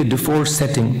fundamentally a default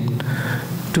setting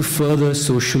to further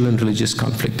social and religious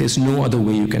conflict. There's no other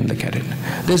way you can look at it.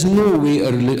 There's no way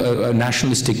a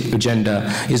nationalistic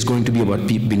agenda is going to be about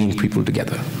bringing people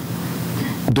together,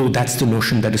 though that's the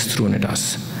notion that is thrown at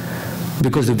us.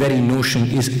 Because the very notion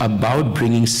is about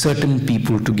bringing certain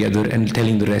people together and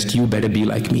telling the rest, you better be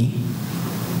like me.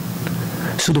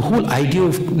 So the whole idea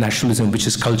of nationalism, which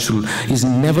is cultural, is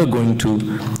never going to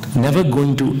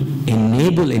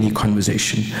enable any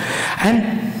conversation.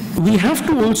 And we have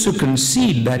to also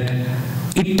concede that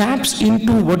it taps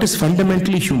into what is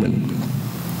fundamentally human.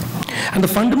 And the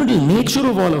fundamental nature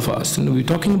of all of us, and we were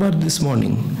talking about it this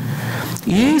morning,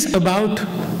 is about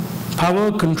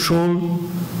power, control,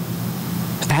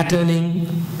 patterning,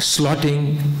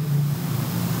 slotting,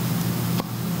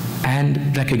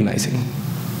 and recognizing.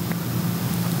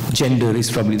 Gender is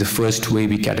probably the first way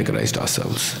we categorized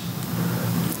ourselves.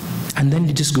 And then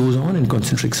it just goes on in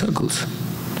concentric circles.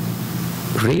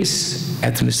 Race,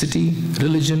 ethnicity,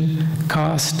 religion,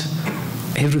 caste,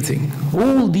 everything.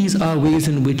 All these are ways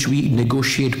in which we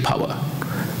negotiate power,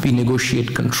 we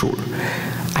negotiate control.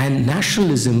 And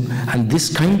nationalism and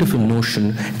this kind of a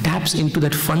notion taps into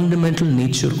that fundamental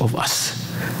nature of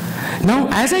us. Now,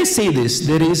 as I say this,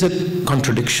 there is a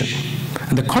contradiction.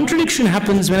 And the contradiction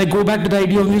happens when I go back to the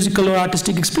idea of musical or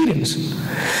artistic experience.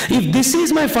 If this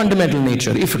is my fundamental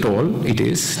nature, if at all it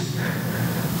is,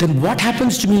 then what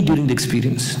happens to me during the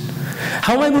experience?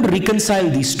 How am I going to reconcile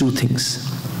these two things?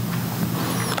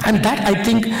 And that, I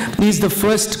think, is the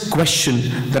first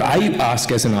question that I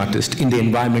ask as an artist in the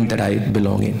environment that I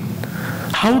belong in.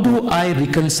 How do I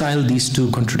reconcile these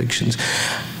two contradictions?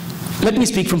 Let me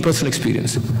speak from personal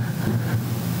experience.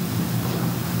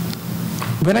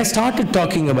 When I started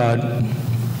talking about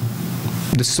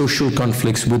the social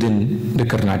conflicts within the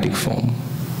Carnatic form,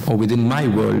 or within my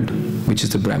world, which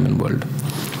is the Brahmin world,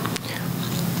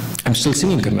 I'm still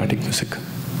singing Carnatic music.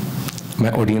 My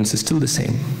audience is still the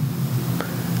same.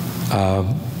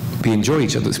 We enjoy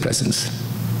each other's presence.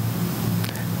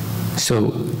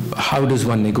 So how does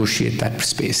one negotiate that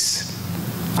space?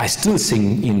 I still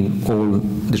sing in all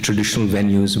the traditional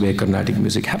venues where Carnatic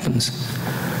music happens.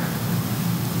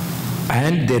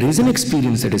 And there is an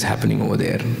experience that is happening over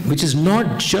there, which is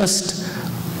not just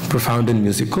profound and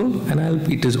musical, and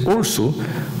it is also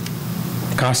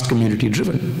caste community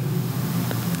driven.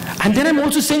 And then I'm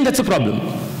also saying that's a problem.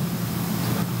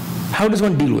 How does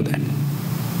one deal with that?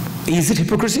 Is it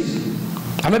hypocrisy?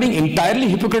 Am I being entirely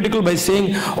hypocritical by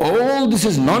saying, oh, this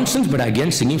is nonsense, but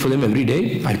again, singing for them every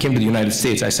day? I came to the United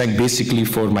States. I sang basically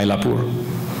for Mylapore.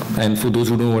 And for those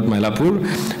who know what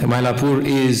Mylapore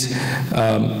is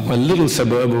a little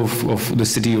suburb of the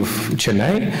city of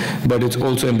Chennai, but it's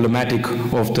also emblematic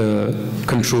of the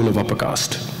control of upper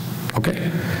caste.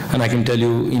 okay? And I can tell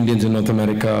you, Indians in North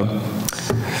America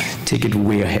take it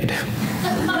way ahead.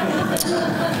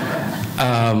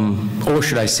 Or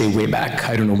should I say way back?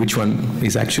 I don't know which one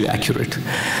is actually accurate.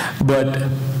 But,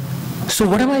 so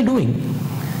what am I doing?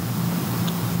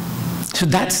 So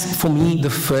that's, for me, the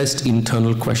first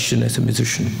internal question as a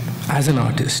musician, as an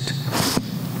artist,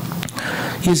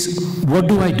 is what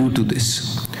do I do to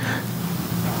this?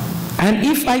 And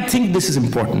if I think this is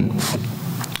important,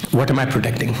 what am I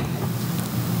protecting?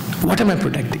 What am I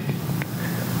protecting?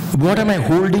 What am I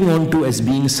holding on to as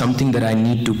being something that I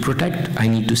need to protect, I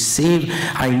need to save,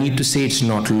 I need to say it's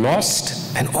not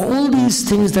lost, and all these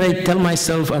things that I tell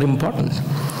myself are important.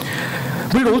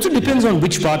 But it also depends on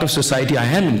which part of society I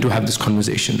am in to have this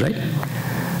conversation, right?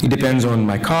 It depends on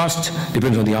my caste,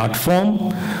 depends on the art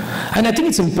form. And I think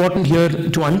it's important here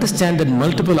to understand that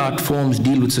multiple art forms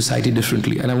deal with society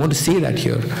differently. And I want to say that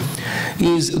here,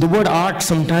 is the word art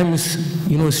sometimes,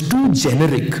 is too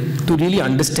generic to really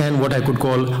understand what I could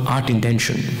call art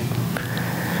intention.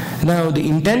 Now, the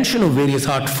intention of various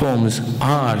art forms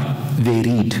are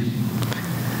varied.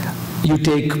 You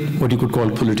take what you could call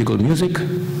political music,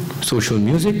 social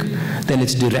music, then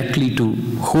it's directly to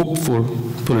hope for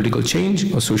political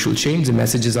change or social change. The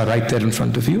messages are right there in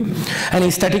front of you. And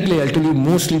aesthetically, I'll tell you,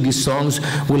 mostly these songs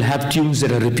will have tunes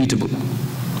that are repeatable,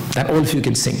 that all of you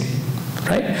can sing,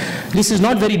 right? This is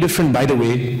not very different, by the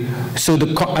way. So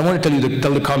I want to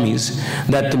tell the commies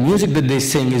that the music that they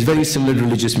sing is very similar to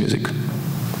religious music,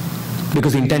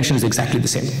 because the intention is exactly the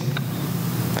same.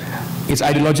 It's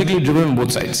ideologically driven on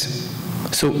both sides.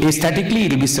 So aesthetically,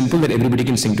 it will be simple that everybody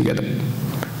can sing together.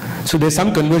 So there's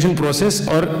some conversion process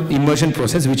or immersion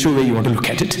process, whichever way you want to look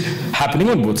at it, happening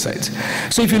on both sides.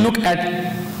 So if you look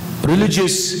at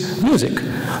religious music,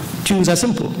 tunes are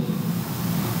simple.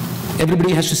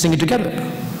 Everybody has to sing it together.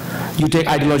 You take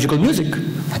ideological music,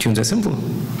 tunes are simple,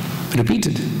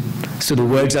 repeated. So the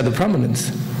words are the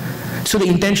prominence. So the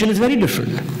intention is very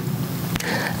different.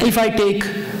 If I take,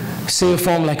 say, a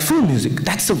form like film music,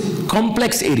 that's a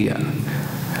complex area.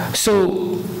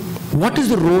 So what is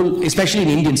the role, especially in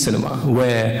Indian cinema,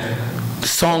 where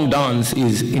song dance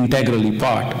is integrally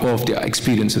part of the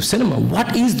experience of cinema?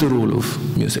 What is the role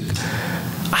of music?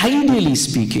 Ideally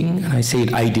speaking, and I say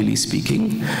it ideally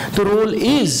speaking, the role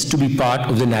is to be part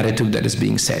of the narrative that is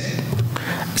being said.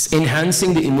 It's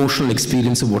enhancing the emotional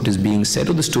experience of what is being said,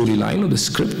 or the storyline, or the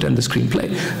script and the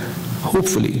screenplay,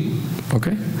 hopefully,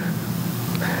 okay?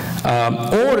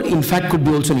 Or in fact could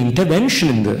be also an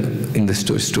intervention in the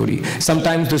story.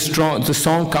 Sometimes the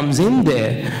song comes in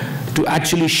there to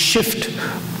actually shift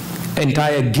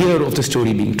entire gear of the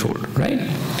story being told, right?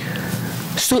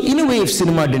 So in a way, if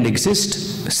cinema didn't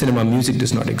exist, cinema music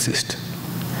does not exist.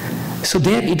 So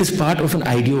there it is part of an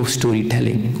idea of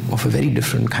storytelling of a very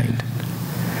different kind.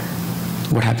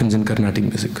 What happens in Carnatic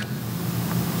music?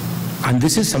 And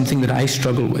this is something that I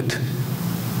struggle with,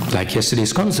 like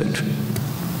yesterday's concert.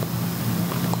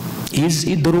 Is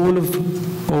it the role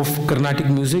of Carnatic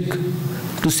music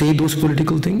to say those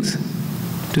political things,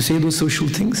 to say those social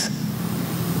things?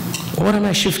 Or am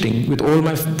I shifting with all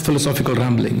my philosophical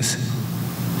ramblings?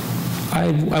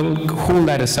 I will hold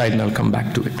that aside and I'll come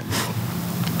back to it.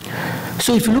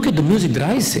 So if you look at the music that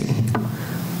I sing,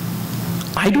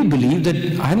 I do believe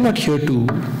that I'm not here to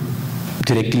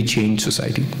directly change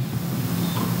society.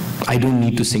 I don't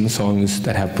need to sing songs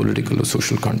that have political or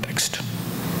social context.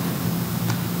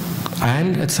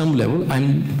 And at some level,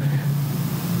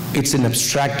 it's an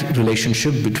abstract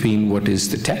relationship between what is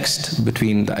the text,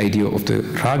 between the idea of the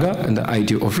raga and the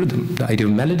idea of rhythm, the idea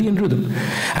of melody and rhythm.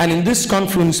 And in this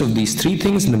confluence of these three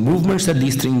things, and the movements that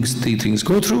these three things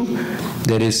go through,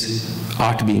 there is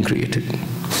art being created.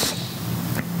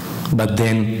 But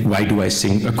then, why do I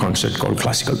sing a concert called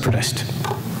Classical Protest?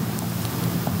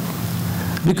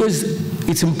 Because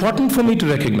it's important for me to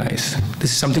recognize,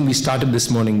 this is something we started this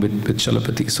morning with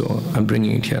Chalapati, so I'm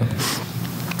bringing it here.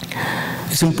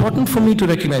 It's important for me to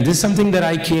recognize, this is something that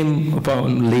I came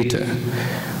upon later,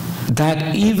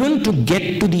 that even to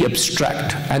get to the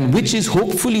abstract, and which is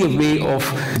hopefully a way of,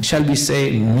 shall we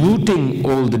say, muting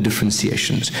all the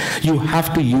differentiations, you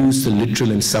have to use the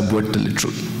literal and subvert the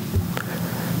literal.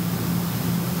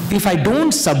 If I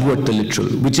don't subvert the literal,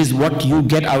 which is what you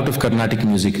get out of Carnatic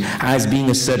music as being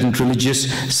a certain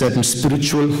religious, certain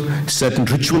spiritual, certain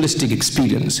ritualistic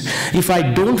experience, if I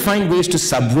don't find ways to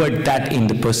subvert that in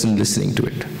the person listening to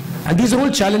it, and these are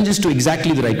all challenges to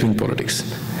exactly the right-wing politics.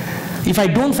 If I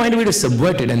don't find a way to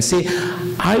subvert it and say,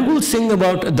 I will sing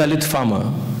about a Dalit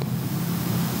farmer,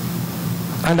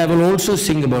 And I will also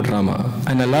sing about Rama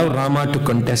and allow Rama to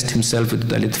contest himself with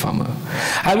the Dalit farmer.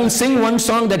 I will sing one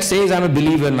song that says I'm a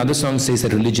believer, another song says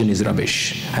that religion is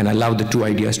rubbish, and allow the two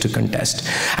ideas to contest.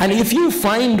 And if you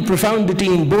find profundity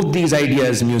in both these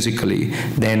ideas musically,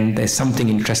 then there's something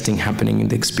interesting happening in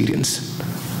the experience.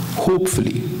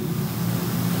 Hopefully.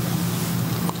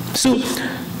 So,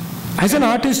 as an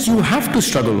artist, you have to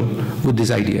struggle with this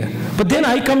idea. But then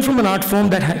I come from an art form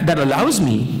that allows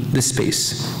me this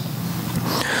space.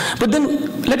 But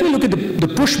then let me look at the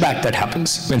pushback that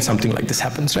happens when something like this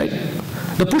happens, right?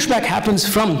 The pushback happens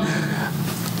from,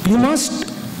 you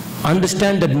must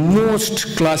understand that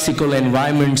most classical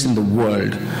environments in the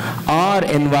world are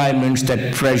environments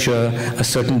that pressure a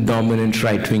certain dominant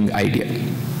right-wing idea.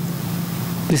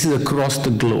 This is across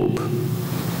the globe,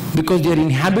 because they are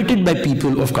inhabited by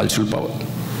people of cultural power,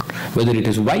 whether it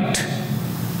is white,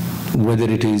 whether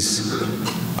it is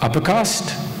upper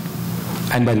caste,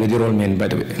 and by the way, they're all men, by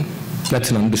the way.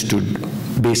 That's an understood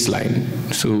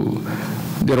baseline. So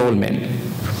they're all men.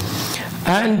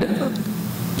 And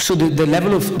so the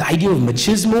level of, the idea of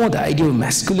machismo, the idea of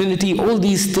masculinity, all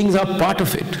these things are part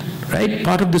of it, right?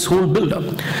 Part of this whole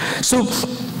build-up. So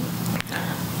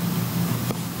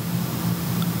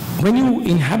when you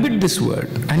inhabit this word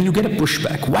and you get a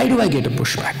pushback, why do I get a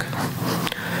pushback?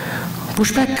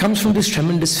 Pushback comes from this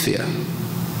tremendous fear.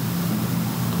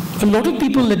 A lot of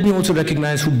people, let me also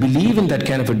recognize, who believe in that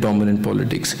kind of a dominant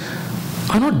politics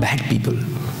are not bad people.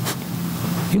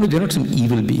 You know, they're not some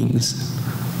evil beings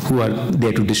who are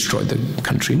there to destroy the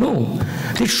country. No,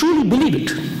 they truly believe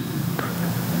it.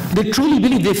 They truly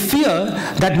believe, they fear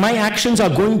that my actions are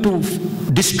going to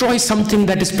destroy something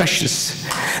that is precious.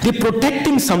 They're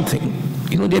protecting something.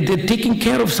 You know, they're taking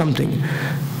care of something.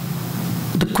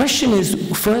 The question is,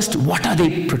 first, what are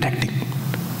they protecting?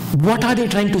 What are they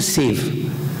trying to save?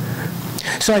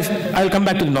 So I'll come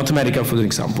back to North America for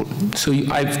example. So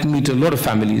I've met a lot of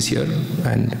families here,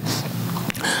 and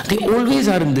they always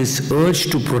are in this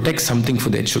urge to protect something for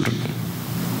their children.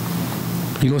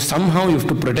 You know, somehow you have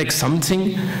to protect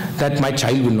something that my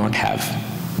child will not have,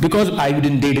 because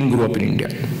they didn't grow up in India.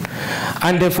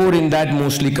 And therefore in that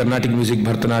mostly Carnatic music,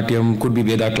 Bharatanatyam, could be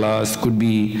Veda class, could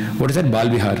be, what is that, Bal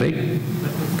Vihar,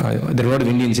 right? There are a lot of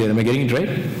Indians here, am I getting it right?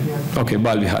 Okay,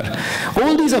 Bal Vihar.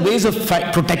 All these are ways of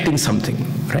protecting something,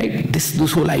 right?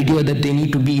 This whole idea that they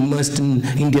need to be immersed in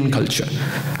Indian culture.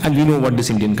 And we know what this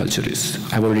Indian culture is.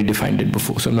 I've already defined it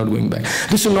before, so I'm not going back.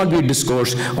 This will not be a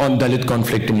discourse on Dalit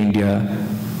conflict in India.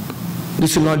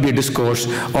 This will not be a discourse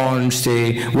on,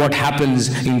 say, what happens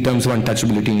in terms of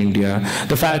untouchability in India.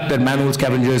 The fact that manhole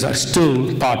scavengers are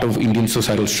still part of Indian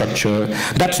societal structure.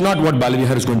 That's not what Bal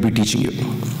Vihar is going to be teaching you.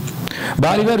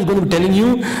 Bal Vihar is going to be telling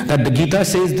you that the Gita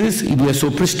says this, we are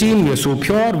so pristine, we are so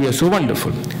pure, we are so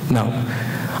wonderful. Now,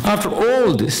 after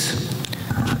all this,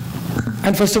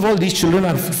 and first of all, these children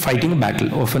are fighting a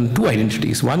battle, often two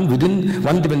identities. One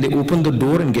when they open the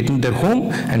door and get in their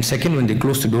home, and second when they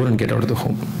close the door and get out of the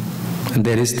home. And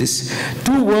there is this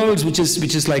two worlds which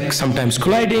is like sometimes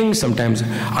colliding, sometimes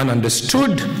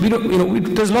ununderstood.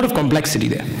 There's a lot of complexity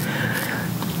there.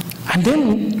 And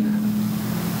then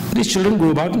these children go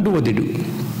about and do what they do.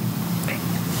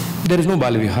 There is no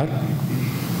Bal Vihar.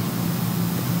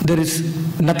 There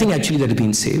is nothing actually that is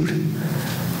being saved.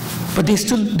 But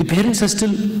the parents are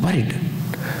still worried.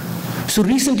 So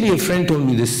recently a friend told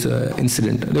me this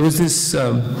incident. There was this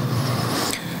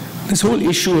whole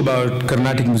issue about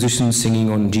Carnatic musicians singing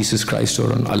on Jesus Christ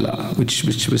or on Allah, which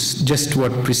was just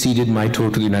what preceded my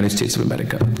tour to the United States of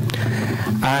America.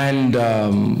 And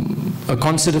a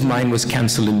concert of mine was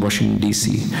cancelled in Washington,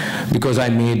 D.C. because I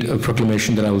made a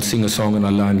proclamation that I will sing a song on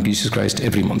Allah and Jesus Christ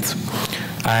every month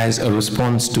as a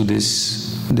response to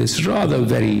this rather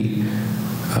very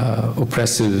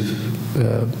oppressive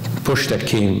push that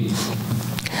came.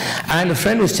 And a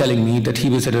friend was telling me that he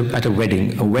was at a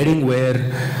wedding where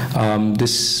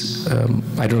this,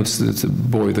 I don't know if it's a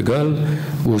boy or the girl,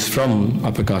 who was from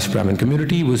upper caste Brahmin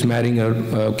community, was marrying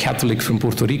a Catholic from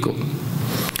Puerto Rico.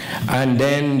 And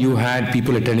then you had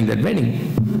people attending that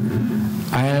wedding.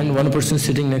 And one person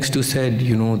sitting next to said,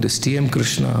 you know, this TM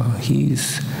Krishna,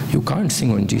 you can't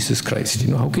sing on Jesus Christ.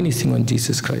 You know, how can you sing on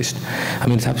Jesus Christ? I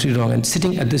mean, it's absolutely wrong. And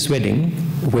sitting at this wedding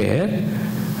where,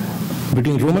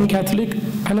 between Roman Catholic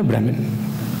and a Brahmin.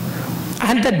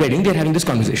 At that wedding, they're having this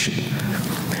conversation.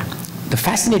 The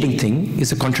fascinating thing is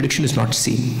the contradiction is not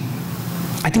seen.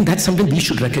 I think that's something we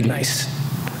should recognize.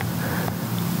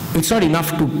 It's not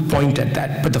enough to point at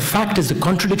that, but the fact is the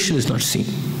contradiction is not seen.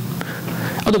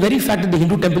 Or the very fact that the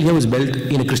Hindu temple here was built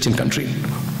in a Christian country.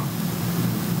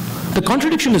 The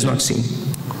contradiction is not seen.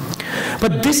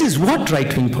 But this is what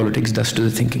right-wing politics does to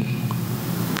the thinking.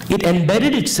 it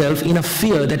embedded itself in a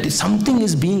fear that something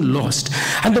is being lost.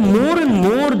 And the more and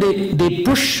more they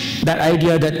push that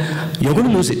idea that you're going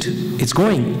to lose it, it's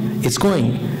going,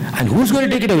 and who's going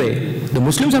to take it away? The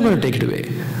Muslims are going to take it away.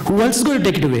 Who else is going to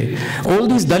take it away? All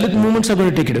these Dalit movements are going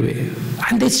to take it away.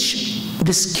 And they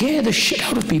scare the shit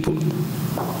out of people.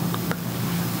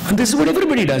 And this is what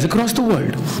everybody does across the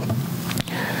world.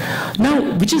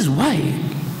 Now, which is why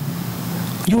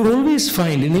you will always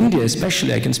find in India,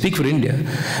 especially, I can speak for India,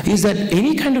 is that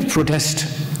any kind of protest,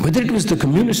 whether it was the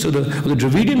communists or the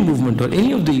Dravidian movement or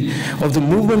any of the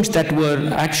movements that were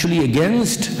actually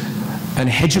against an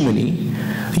hegemony,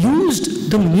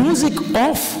 used the music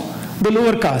of the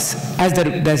lower caste as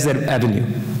their avenue.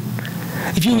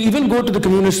 If you even go to the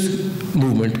communist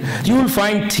movement, you will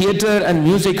find theater and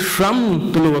music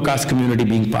from the lower caste community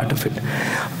being part of it.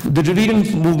 The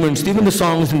Dravidian movements, even the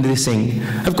songs that they sing,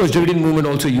 of course Dravidian movement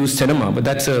also used cinema, but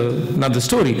that's another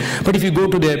story. But if you go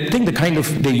to their thing,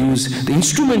 they use the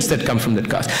instruments that come from that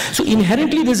caste. So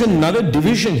inherently there's another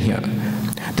division here.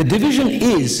 The division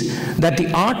is that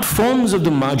the art forms of the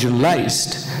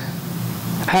marginalized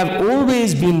have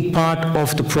always been part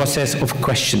of the process of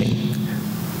questioning,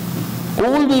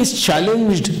 always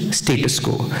challenged status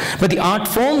quo. But the art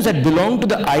forms that belong to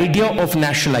the idea of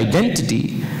national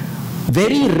identity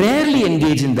very rarely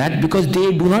engage in that because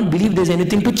they do not believe there's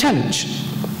anything to challenge.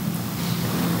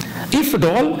 If at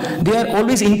all, they are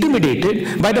always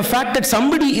intimidated by the fact that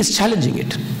somebody is challenging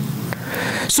it.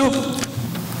 So,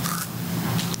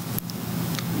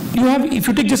 you have, if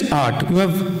you take just art, you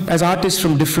have as artists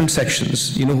from different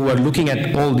sections, who are looking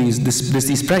at all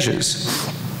these pressures.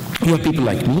 You have people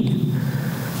like me,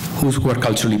 who are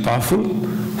culturally powerful,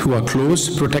 who are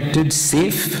close, protected,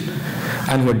 safe,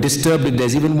 and who are disturbed if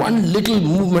there's even one little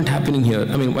movement happening here.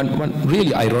 I mean, one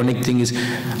really ironic thing is,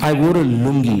 I wore a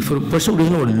lungi. For a person who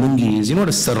doesn't know what lungi is, you know what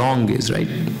a sarong is, right?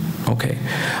 Okay.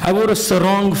 I wore a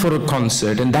sarong for a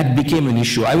concert, and that became an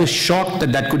issue. I was shocked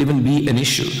that that could even be an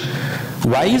issue.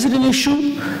 Why is it an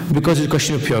issue? Because it's a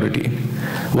question of purity.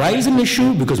 Why is it an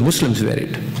issue? Because Muslims wear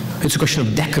it. It's a question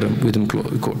of decorum within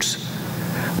quotes.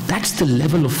 That's the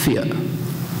level of fear.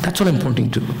 That's what I'm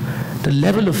pointing to. The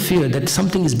level of fear that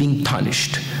something is being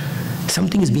tarnished,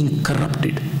 something is being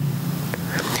corrupted.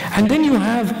 And then you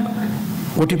have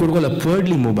what you could call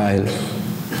upwardly mobile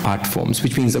art forms,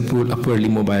 which means upwardly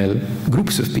mobile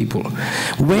groups of people,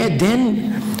 where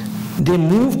then they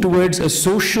move towards a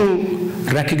social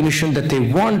recognition that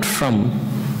they want from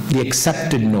the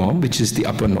accepted norm, which is the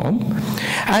upper norm.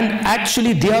 And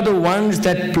actually, they are the ones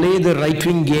that play the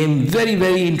right-wing game very,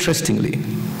 very interestingly.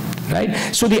 Right?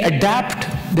 So they adapt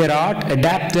their art,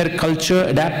 adapt their culture,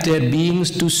 adapt their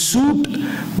beings to suit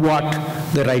what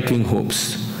the right-wing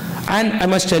hopes. And I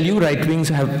must tell you, right-wings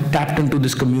have tapped into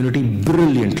this community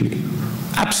brilliantly,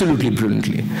 absolutely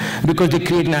brilliantly, because they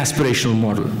create an aspirational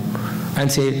model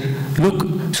and say,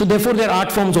 look, so therefore their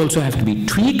art forms also have to be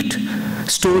tweaked,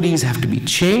 stories have to be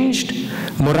changed,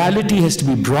 morality has to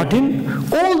be brought in,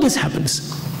 all this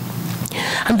happens.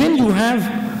 And then you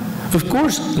have, of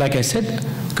course, like I said,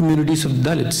 communities of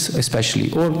Dalits especially,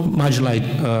 or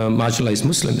marginalized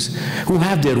Muslims, who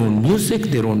have their own music,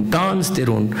 their own dance, their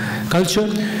own culture.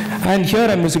 And here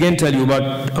I must again tell you,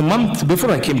 about a month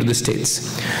before I came to the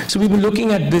States. So we've been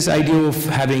looking at this idea of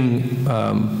having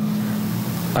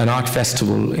an art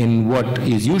festival in what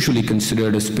is usually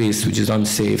considered a space which is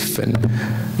unsafe, and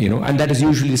and that is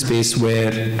usually a space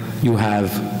where you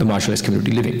have the marginalized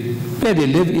community living. Where they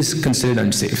live is considered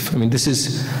unsafe. I mean, this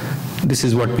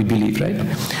is what we believe, right?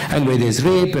 And where there's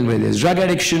rape and where there's drug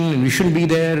addiction, and we shouldn't be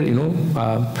there,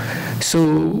 So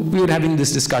we were having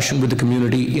this discussion with the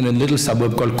community in a little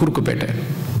suburb called Kurukupeta.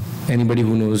 Anybody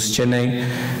who knows Chennai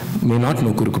may not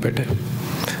know Kurukupeta,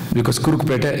 because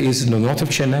Kurukupeta is in the north of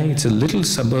Chennai. It's a little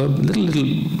suburb,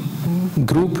 little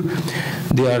group.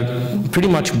 They are pretty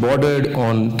much bordered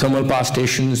on thermal power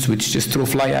stations which just throw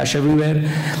fly ash everywhere.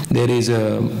 There is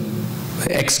a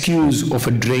excuse of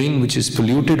a drain which is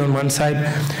polluted on one side,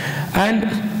 and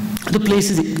the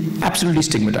place is absolutely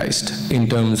stigmatized in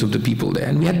terms of the people there.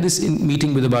 And we had this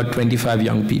meeting with about 25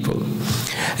 young people.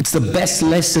 It's the best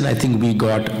lesson I think we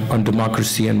got on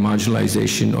democracy and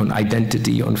marginalization, on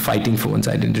identity, on fighting for one's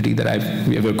identity that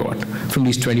we ever got from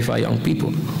these 25 young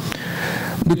people.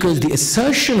 Because the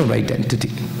assertion of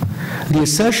identity, the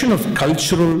assertion of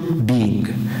cultural being,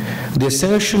 the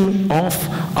assertion of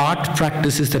art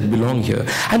practices that belong here,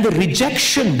 and the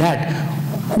rejection that,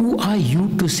 who are you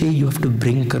to say you have to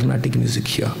bring Carnatic music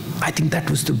here? I think that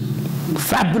was the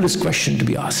fabulous question to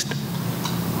be asked.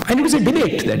 And it was a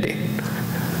debate that day.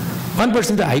 One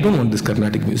person said, I don't want this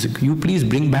Carnatic music. You please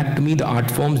bring back to me the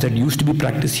art forms that used to be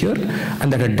practiced here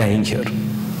and that are dying here.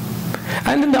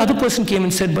 And then the other person came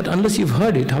and said, but unless you've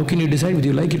heard it, how can you decide whether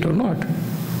you like it or not?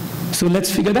 So let's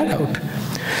figure that out.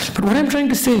 But what I'm trying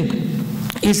to say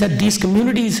is that these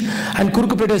communities, and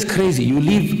Kurukapeta is crazy. You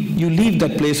leave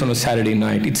that place on a Saturday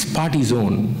night. It's party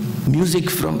zone. Music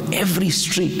from every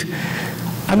street.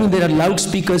 I mean, there are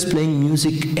loudspeakers playing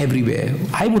music everywhere.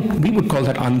 We would call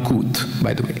that uncouth,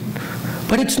 by the way.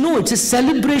 But it's a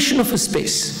celebration of a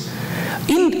space.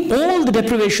 In all the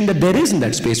deprivation that there is in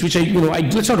that space, which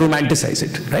let's not romanticize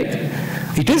it, right?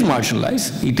 It is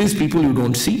marginalized. It is people you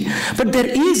don't see. But there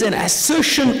is an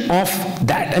assertion of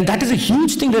that. And that is a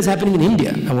huge thing that's happening in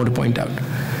India, I want to point out.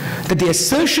 That the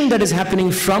assertion that is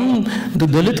happening from the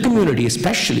Dalit community,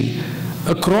 especially,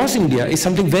 across India is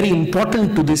something very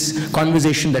important to this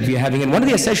conversation that we are having. And one of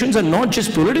the assertions are not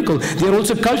just political, they are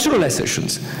also cultural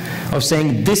assertions of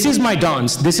saying, this is my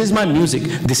dance, this is my music,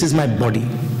 this is my body.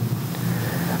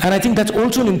 And I think that's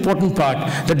also an important part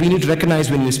that we need to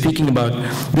recognize when we're speaking about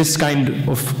this kind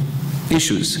of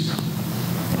issues.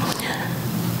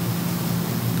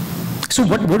 So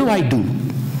what do I do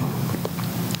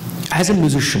as a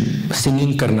musician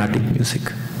singing Carnatic music?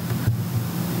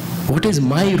 What is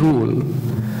my role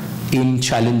in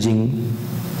challenging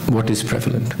what is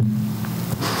prevalent?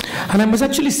 And I must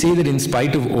actually say that in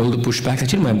spite of all the pushbacks,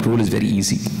 actually my role is very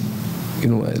easy.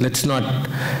 Let's not,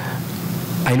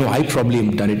 I know I probably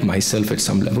have done it myself at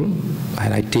some level,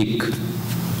 and I take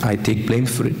blame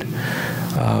for it.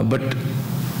 But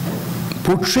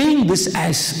portraying this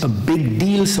as a big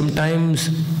deal sometimes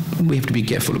we have to be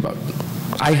careful about.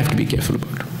 I have to be careful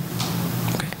about.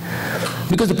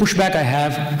 Because the pushback I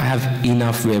have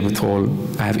enough wherewithal,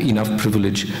 I have enough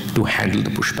privilege to handle the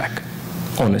pushback.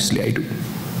 Honestly, I do.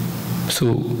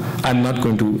 So I'm not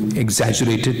going to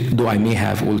exaggerate it, though I may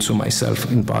have also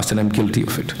myself in past, and I'm guilty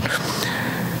of it.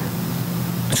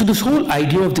 So this whole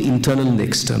idea of the internal and the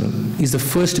external is the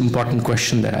first important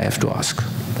question that I have to ask.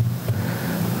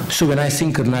 So when I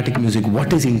sing Carnatic music,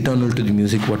 what is internal to the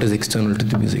music? What is external to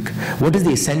the music? What is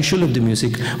the essential of the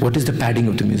music? What is the padding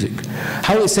of the music?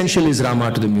 How essential is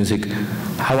Rama to the music?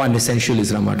 How unessential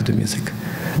is Rama to the music?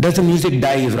 Does the music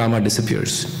die if Rama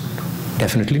disappears?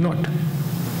 Definitely not.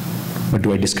 But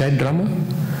do I discard drama?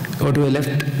 Or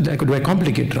do I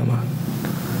complicate drama?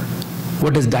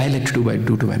 What does dialect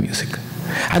do to my music?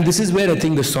 And this is where I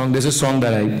think there's a song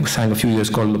that I sang a few years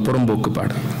called the Puramboku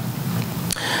Pada.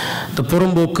 The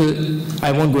Puramboku,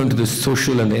 I won't go into the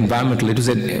social and the environmental. It was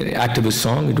an activist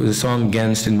song. It was a song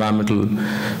against environmental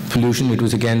pollution. It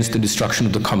was against the destruction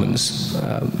of the commons.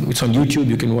 It's on YouTube,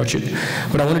 you can watch it.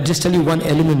 But I want to just tell you one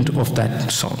element of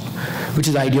that song, which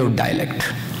is the idea of dialect.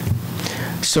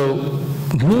 So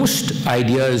most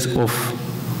ideas of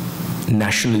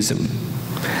nationalism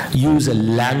use a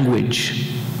language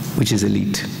which is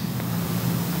elite,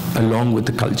 along with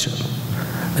the culture.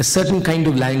 A certain kind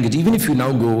of language, even if you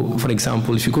now go, for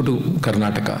example, if you go to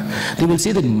Karnataka, they will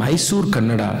say that Mysore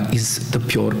Kannada is the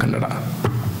pure Kannada.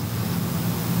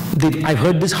 I've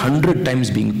heard this 100 times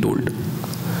being told.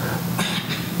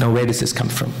 Now where does this come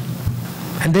from?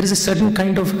 And there is a certain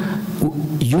kind of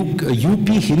UP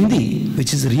Hindi,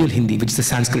 which is the real Hindi, which is the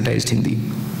Sanskritized Hindi.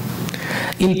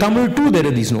 In Tamil too, there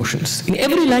are these notions. In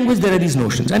every language, there are these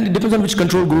notions. And it depends on which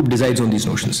control group decides on these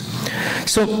notions.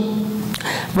 So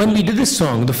when we did this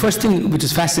song, the first thing which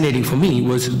is fascinating for me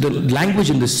was the language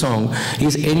in this song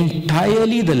is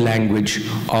entirely the language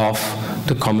of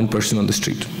the common person on the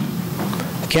street.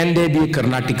 Can there be a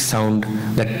Carnatic sound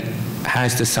that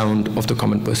has the sound of the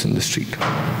common person on the street?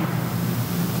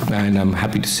 And I'm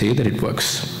happy to say that it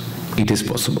works. It is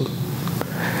possible.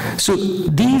 So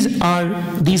these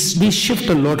shift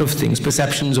a lot of things,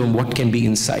 perceptions on what can be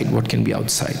inside, what can be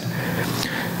outside.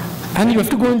 And you have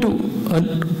to go into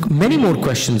many more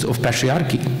questions of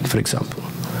patriarchy, for example.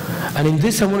 And in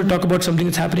this, I want to talk about something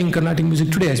that's happening in Carnatic music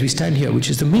today as we stand here, which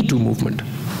is the Me Too movement.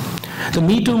 The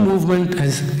Me Too movement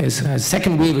has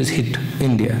second wave has hit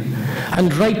India.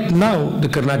 And right now, the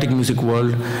Carnatic music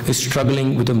world is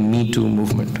struggling with the Me Too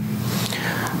movement.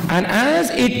 And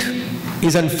as it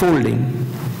is unfolding,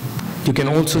 you can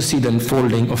also see the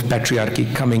unfolding of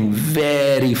patriarchy coming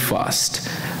very fast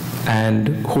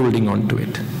and holding on to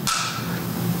it.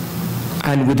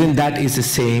 And within that is the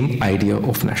same idea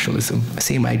of nationalism, the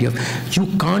same idea of you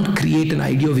can't create an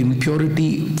idea of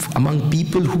impurity among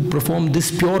people who perform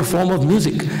this pure form of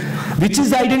music, which is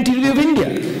the identity of India.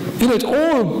 It's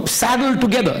all saddled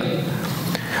together.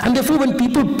 And therefore, when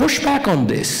people push back on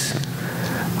this,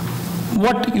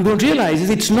 what you don't realize is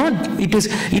it is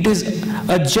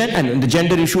and the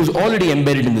gender issue is already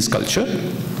embedded in this culture.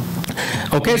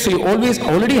 Okay, so you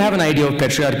already have an idea of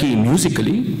patriarchy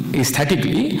musically,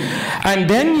 aesthetically, and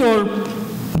then you're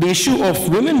the issue of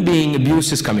women being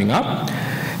abused is coming up.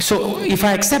 So if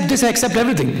I accept this, I accept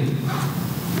everything.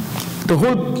 The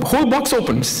whole box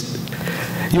opens.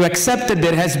 You accept that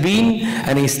there has been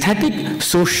an aesthetic,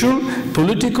 social,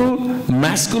 political,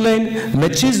 masculine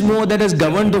machismo that has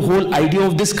governed the whole idea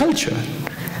of this culture.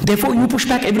 Therefore, you push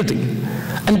back everything.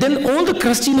 And then all the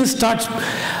crustiness starts.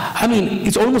 I mean,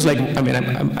 it's almost like, I mean,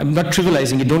 I'm not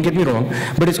trivializing it, don't get me wrong,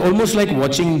 but it's almost like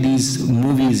watching these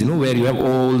movies, you know, where you have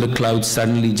all the clouds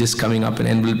suddenly just coming up and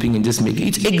enveloping and just making,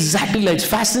 it's exactly like, it's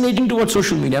fascinating to watch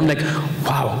social media. I'm like,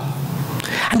 wow.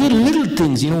 And there are little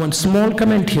things, you know, one small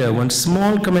comment here, one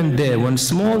small comment there, one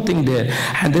small thing there,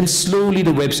 and then slowly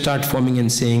the web starts forming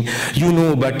and saying, you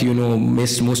know, but you know,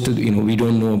 most of, you know, we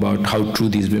don't know about how true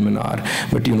these women are,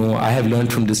 but you know, I have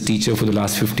learned from this teacher for the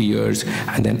last 50 years,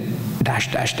 and then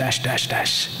dash, dash, dash, dash,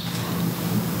 dash.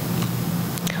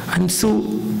 And so,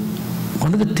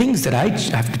 one of the things that I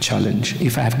have to challenge,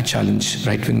 if I have to challenge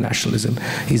right-wing nationalism,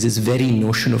 is this very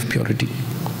notion of purity.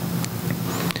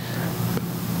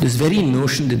 This very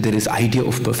notion that there is idea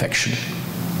of perfection,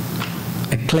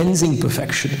 a cleansing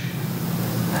perfection.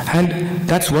 And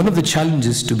that's one of the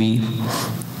challenges to be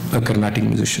a Carnatic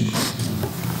musician.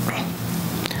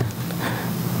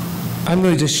 I'm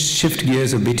going to just shift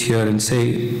gears a bit here and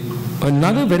say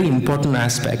another very important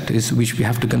aspect is which we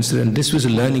have to consider, and this was a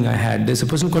learning I had. There's a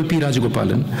person called P.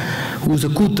 Rajagopalan, who's a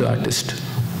Kuthu artist.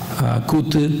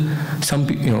 Kuthu, some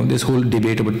people, you know, this whole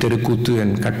debate about Terukuthu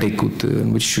and Katte Kuthu,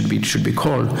 and which should be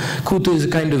called. Kuthu is a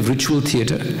kind of ritual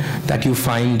theatre that you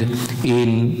find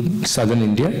in southern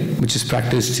India, which is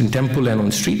practiced in temple and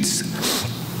on streets.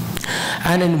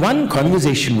 And in one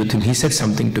conversation with him, he said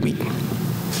something to me.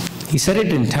 He said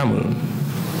it in Tamil,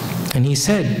 and he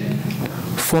said,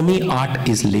 for me, art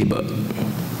is labor.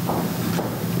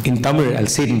 In Tamil, I'll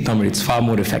say it in Tamil, it's far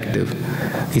more effective.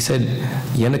 He said,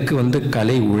 "Yanakku vandu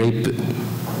kalai uzhaippu."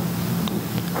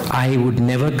 I would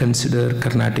never consider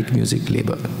Carnatic music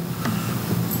labor.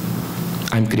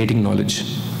 I'm creating knowledge.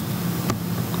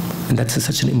 And that's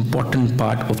such an important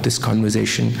part of this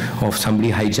conversation of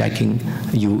somebody hijacking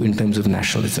you in terms of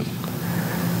nationalism.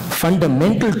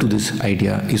 Fundamental to this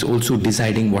idea is also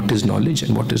deciding what is knowledge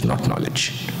and what is not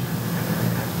knowledge.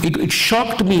 It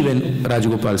shocked me when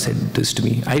Rajagopal said this to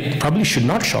me. I probably should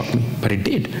not shock me, but it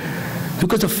did.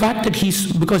 Because the fact that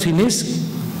because in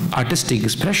his artistic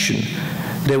expression,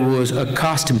 there was a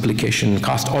caste implication,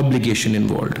 caste obligation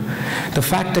involved. The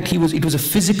fact that it was a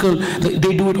physical,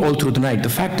 they do it all through the night. The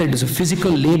fact that it is a physical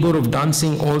labor of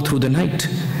dancing all through the night.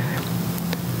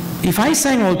 If I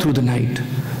sang all through the night,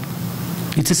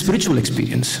 it's a spiritual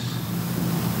experience.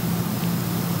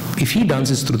 If he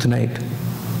dances through the night,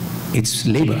 it's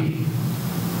labor.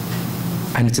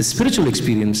 And it's a spiritual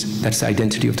experience that's the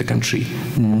identity of the country,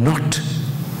 not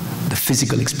the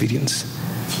physical experience.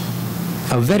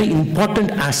 A very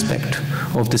important aspect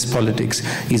of this politics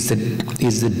is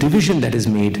the division that is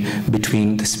made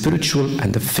between the spiritual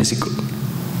and the physical.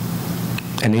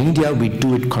 And in India, we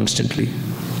do it constantly.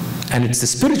 And it's the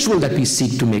spiritual that we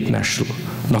seek to make national,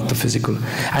 not the physical.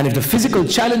 And if the physical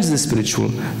challenges the spiritual,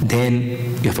 then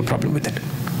you have a problem with it.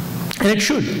 And it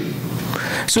should.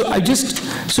 So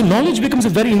knowledge becomes a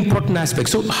very important aspect.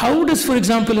 So how does, for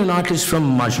example, an artist from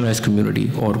a marginalized community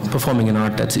or performing an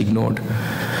art that's ignored?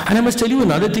 And I must tell you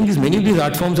another thing is many of these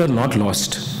art forms are not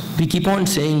lost. We keep on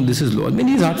saying this is lost.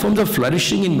 Many of these art forms are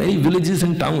flourishing in many villages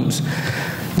and towns.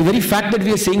 The very fact that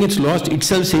we are saying it's lost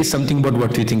itself says something about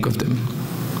what we think of them.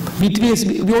 We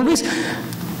always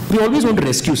want to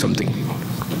rescue something.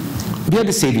 We are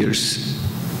the saviors,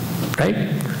 right?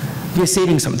 We are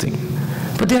saving something.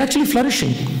 But they're actually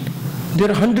flourishing. There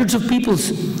are hundreds of people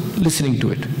listening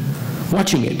to it,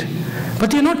 watching it.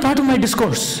 But they're not part of my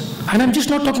discourse. And I'm just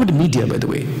not talking about the media, by the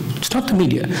way. It's not the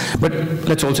media. But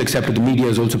let's also accept that the media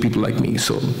is also people like me,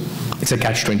 so it's a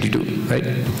catch-22, right?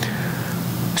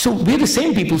 So we're the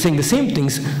same people saying the same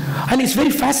things, and it's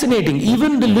very fascinating.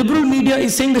 Even the liberal media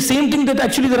is saying the same thing that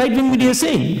actually the right-wing media is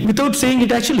saying, without saying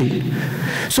it actually.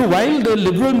 So while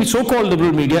the so-called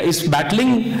liberal media is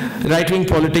battling right-wing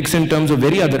politics in terms of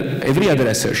every other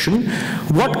assertion,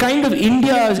 what kind of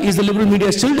India is the liberal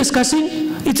media still discussing?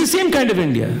 It's the same kind of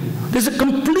India. There's a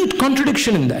complete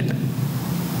contradiction in that.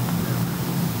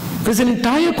 There's an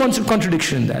entire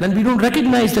contradiction in that, and we don't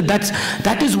recognize that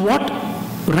that is what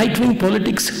right-wing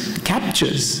politics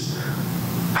captures,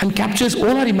 and captures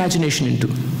all our imagination into.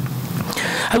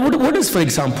 And what does, for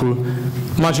example,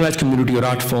 marginalized community or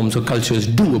art forms or cultures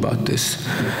do about this?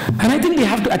 And I think they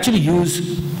have to actually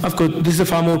use, of course, this is a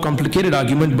far more complicated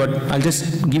argument, but I'll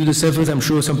just give you the surface. I'm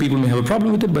sure some people may have a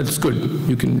problem with it, but it's good.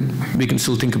 We can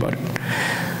still think about it.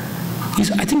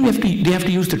 I think they have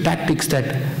to use the tactics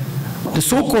that the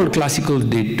so-called classical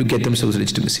did to get themselves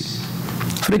legitimacy.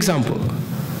 For example,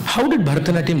 how did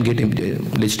Bharatanatyam get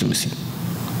legitimacy?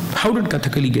 How did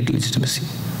Kathakali get legitimacy?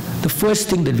 The first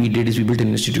thing that we did is we built an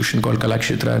institution called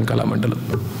Kalakshetra and Kalamandalam.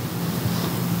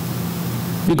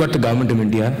 We got the government of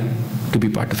India to be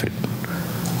part of it.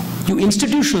 You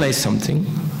institutionalize something,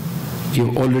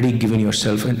 you've already given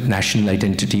yourself a national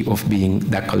identity of being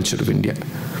that culture of India.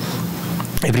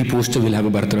 Every poster will have a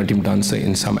Bharatanatyam dancer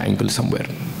in some angle somewhere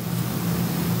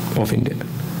of India.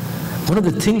 One of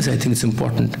the things I think is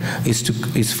important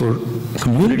is for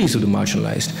communities of the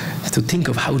marginalized to think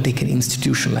of how they can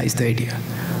institutionalize the idea.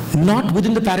 Not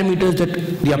within the parameters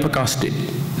that the upper caste did.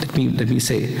 Let me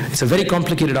say, it's a very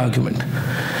complicated argument.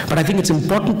 But I think it's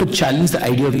important to challenge the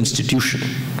idea of institution.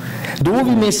 Though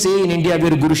we may say in India we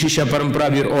are Guru Shishya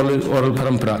Parampara, we are oral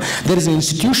Parampara, there is an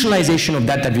institutionalization of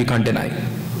that we can't deny.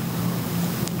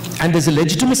 And there's a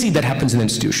legitimacy that happens in the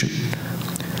institution.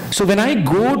 So when I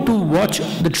go to watch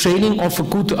the training of a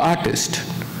Kutu artist,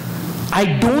 I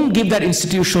don't give that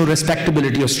institutional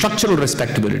respectability or structural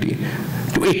respectability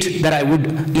to it that I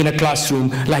would in a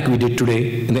classroom like we did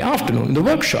today in the afternoon, in the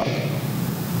workshop.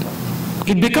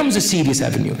 It becomes a serious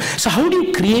avenue. So how do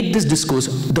you create this discourse?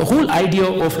 The whole idea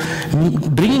of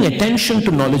bringing attention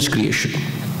to knowledge creation.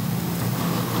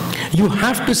 You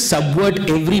have to subvert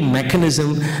every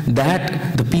mechanism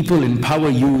that the people in power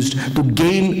used to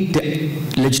gain the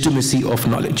legitimacy of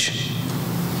knowledge.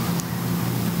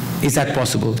 Is that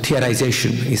possible?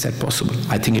 Theorization, is that possible?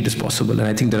 I think it is possible, and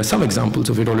I think there are some examples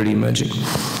of it already emerging.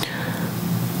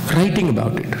 Writing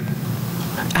about it.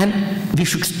 And we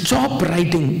should stop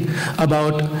writing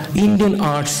about Indian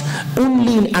arts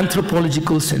only in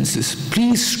anthropological senses.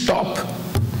 Please stop.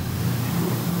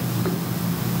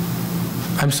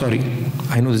 I'm sorry.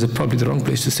 I know this is probably the wrong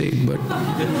place to say it,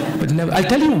 but never. I'll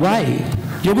tell you why.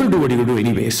 You're going to do what you're going to do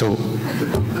anyway, so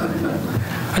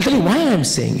I'll tell you why I'm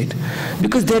saying it.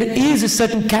 Because there is a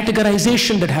certain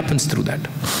categorization that happens through that.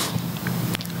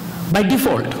 By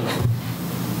default.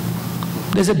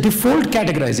 There's a default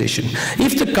categorization.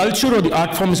 If the culture or the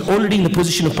art form is already in a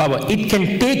position of power, it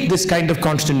can take this kind of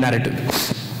constant narrative.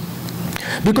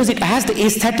 Because it has the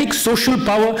aesthetic social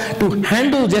power to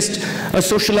handle just a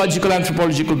sociological,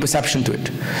 anthropological perception to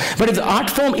it. But if the art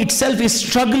form itself is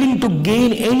struggling to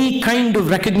gain any kind of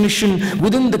recognition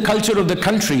within the culture of the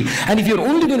country, and if you're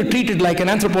only going to treat it like an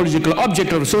anthropological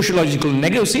object or a sociological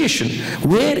negotiation,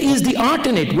 where is the art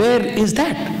in it? Where is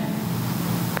that?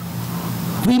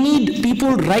 We need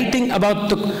people writing about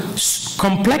the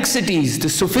complexities, the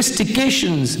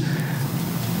sophistications.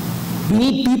 We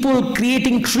need people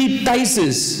creating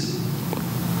treatises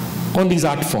on these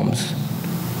art forms.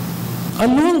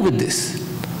 Along with this.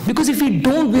 Because if we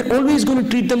don't, we're always going to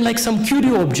treat them like some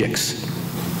curio objects.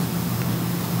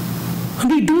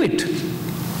 And we do it.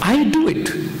 I do it.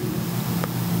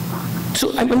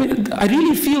 So, I mean, I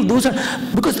really feel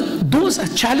because those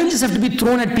challenges have to be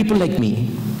thrown at people like me.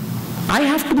 I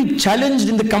have to be challenged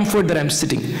in the comfort that I'm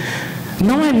sitting.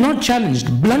 Now I'm not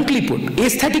challenged, bluntly put.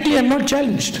 Aesthetically, I'm not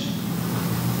challenged.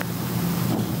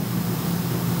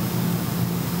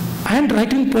 And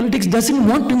right-wing politics doesn't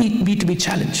want me to be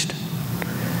challenged.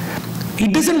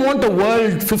 It doesn't want a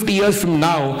world 50 years from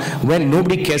now when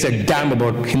nobody cares a damn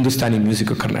about Hindustani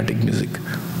music or Carnatic music.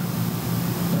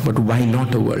 But why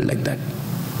not a world like that?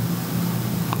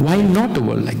 Why not a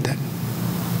world like that?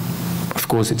 Of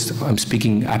course, I'm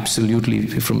speaking absolutely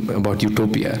about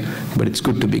utopia, but it's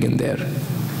good to begin there.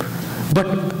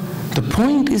 But the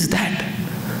point is that,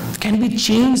 can we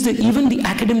change even the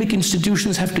academic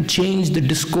institutions have to change the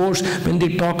discourse when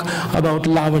they talk about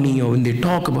Lavani or when they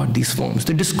talk about these forms.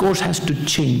 The discourse has to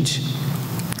change.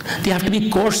 There have to be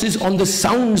courses on the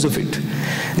sounds of it.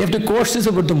 There have to be courses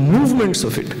about the movements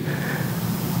of it.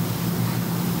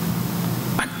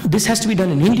 This has to be done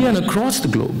in India and across the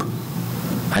globe.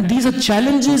 And these are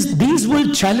challenges, these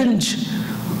will challenge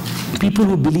people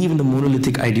who believe in the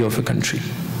monolithic idea of a country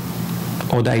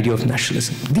or the idea of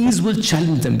nationalism. These will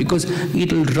challenge them because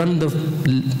it will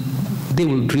they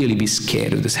will really be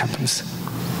scared if this happens.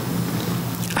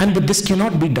 But this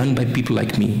cannot be done by people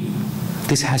like me.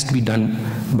 This has to be done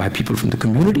by people from the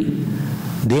community.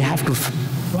 They have to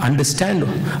understand,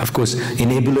 of course,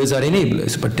 enablers are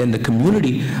enablers, but then the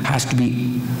community has to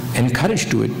be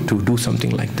encouraged to do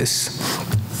something like this.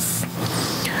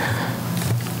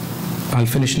 I'll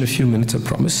finish in a few minutes, I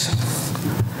promise.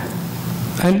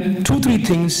 And 2-3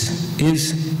 things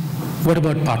is, what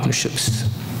about partnerships?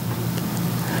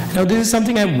 Now, this is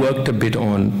something I've worked a bit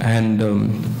on, and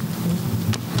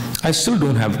I still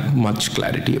don't have much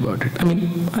clarity about it. I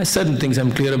mean, certain things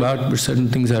I'm clear about, but certain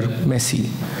things are messy.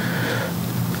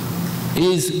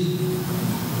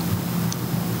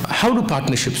 how do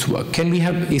partnerships work? Can we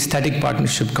have aesthetic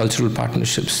partnership, cultural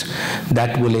partnerships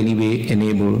that will anyway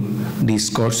enable these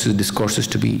discourses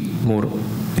to be more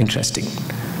interesting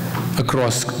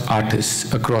across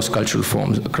artists, across cultural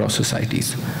forms, across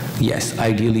societies? Yes,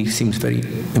 ideally seems very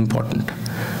important.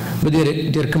 But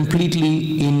they're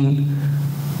completely in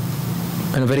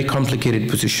a very complicated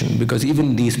position, because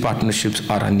even these partnerships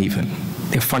are uneven.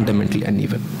 They're fundamentally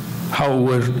uneven.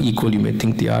 However equal you may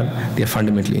think they're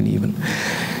fundamentally uneven.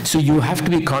 So you have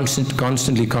to be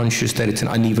constantly conscious that it's an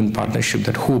uneven partnership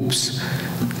that hopes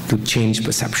to change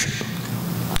perception.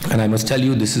 And I must tell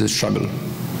you, this is a struggle.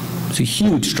 It's a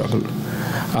huge struggle.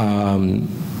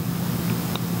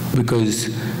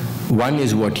 Because one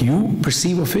is what you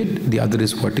perceive of it, the other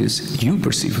is what is you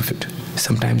perceive of it.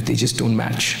 Sometimes they just don't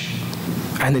match.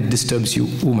 And it disturbs you.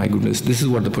 Oh my goodness, this is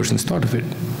what the person's thought of it.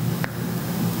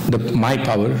 My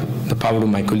power, the power of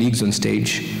my colleagues on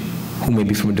stage, who may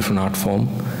be from a different art form,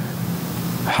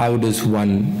 how does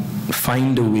one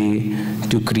find a way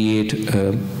to create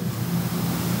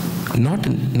not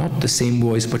the same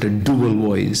voice, but a dual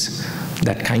voice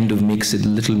that kind of makes it a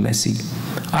little messy?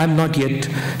 I'm not yet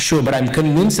sure, but I'm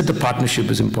convinced that the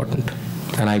partnership is important.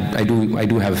 And I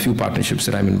do have a few partnerships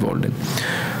that I'm involved in.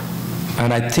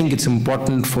 And I think it's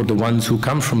important for the ones who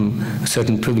come from a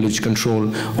certain privilege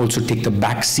control also take the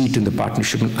back seat in the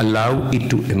partnership and allow it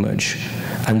to emerge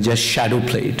and just shadow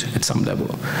play it at some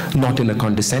level. Not in a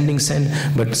condescending sense,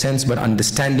 but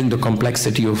understanding the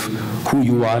complexity of who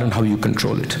you are and how you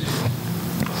control it.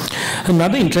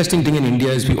 Another interesting thing in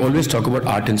India is we always talk about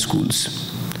art in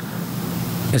schools.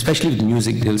 Especially with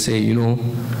music, they'll say, you know,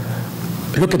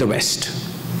 look at the West.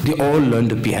 They all learn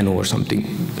the piano or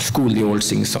something. School, they all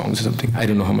sing songs or something. I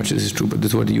don't know how much this is true, but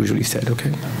this is what they usually said,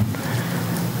 okay?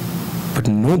 But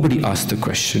nobody asked the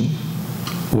question,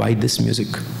 why this music?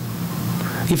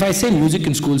 If I say music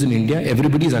in schools in India,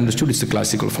 everybody's understood it's the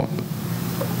classical form.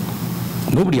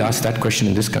 Nobody asked that question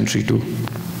in this country too.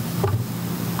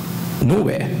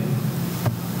 Nowhere.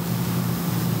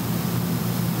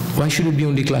 Why should it be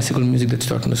only classical music that's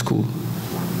taught in a school?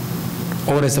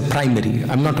 Or as a primary,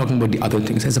 I'm not talking about the other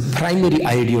things, as a primary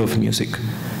idea of music.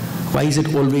 Why is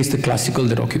it always the classical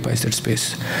that occupies that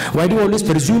space? Why do you always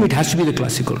presume it has to be the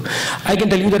classical? I can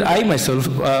tell you that I myself,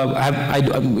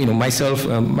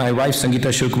 my wife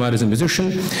Sangeeta Shivkumar is a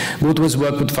musician. Both of us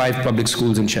work with 5 public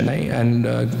schools in Chennai,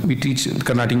 and we teach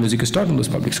Carnatic music is taught in those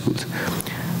public schools.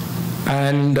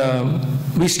 And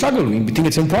we struggle. We think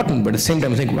it's important, but at the same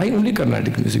time, it's like, why only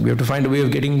Carnatic music? We have to find a way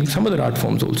of getting some other art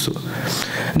forms also.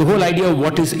 The whole idea of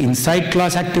what is inside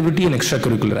class activity and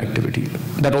extracurricular activity,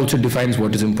 that also defines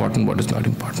what is important, what is not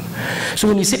important. So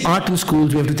when we say art in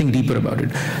schools, we have to think deeper about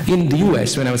it. In the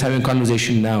US, when I was having a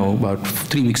conversation now, about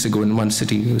 3 weeks ago in one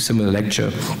city, a similar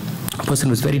lecture, a person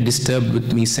was very disturbed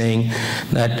with me saying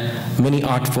that many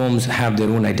art forms have their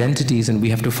own identities and we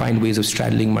have to find ways of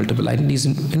straddling multiple identities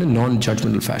in a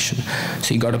non-judgmental fashion.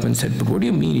 So he got up and said, but what do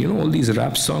you mean? You know, all these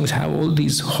rap songs have all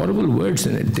these horrible words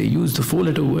in it. They use the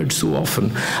 4-letter word so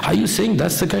often. Are you saying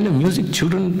that's the kind of music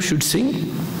children should sing?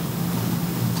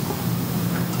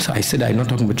 So I said, I'm not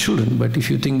talking about children, but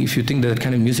if you think that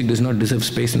kind of music does not deserve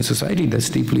space in society, that's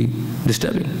deeply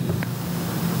disturbing.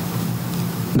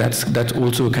 That's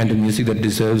also a kind of music that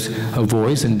deserves a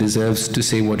voice and deserves to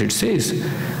say what it says.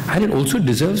 And it also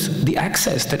deserves the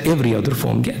access that every other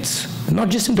form gets, not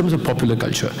just in terms of popular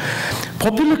culture.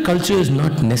 Popular culture is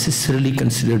not necessarily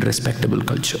considered respectable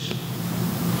culture.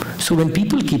 So when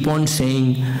people keep on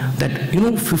saying that,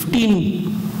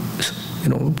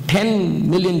 10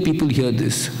 million people hear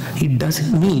this, it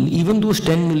doesn't mean even those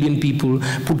 10 million people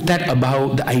put that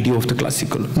above the idea of the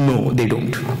classical. No, they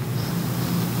don't.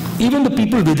 Even the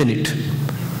people within it,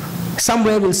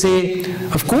 somewhere will say,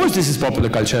 of course this is popular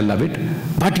culture, I love it,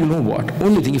 but you know what?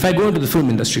 Only thing, if I go into the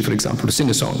film industry, for example, to sing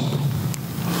a song,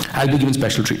 I'll be given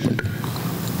special treatment.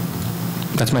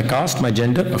 That's my caste, my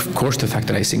gender, of course the fact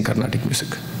that I sing Carnatic music.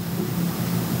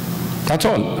 That's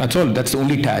all, that's the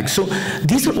only tag. So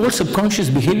these are all subconscious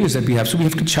behaviors that we have, so we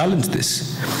have to challenge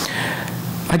this.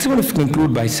 I just want to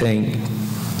conclude by saying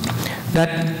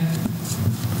that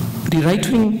the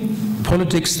right-wing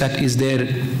politics that is there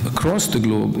across the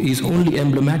globe is only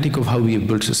emblematic of how we have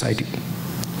built society.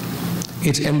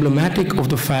 It's emblematic of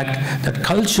the fact that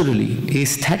culturally,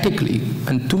 aesthetically,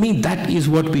 and to me that is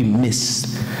what we miss,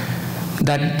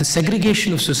 that the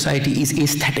segregation of society is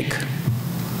aesthetic.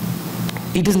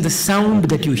 It isn't the sound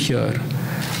that you hear,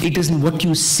 it isn't what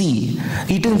you see,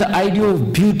 it isn't the idea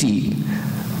of beauty.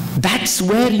 That's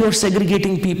where you're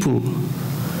segregating people.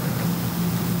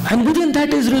 And within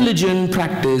that is religion,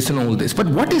 practice, and all this. But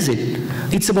what is it?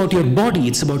 It's about your body,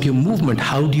 it's about your movement.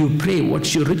 How do you pray?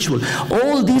 What's your ritual?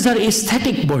 All these are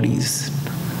aesthetic bodies.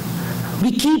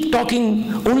 We keep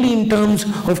talking only in terms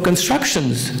of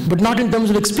constructions, but not in terms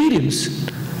of experience.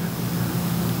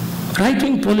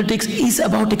 Right-wing politics is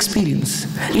about experience.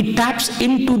 It taps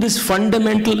into this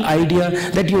fundamental idea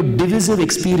that you're divisive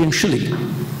experientially.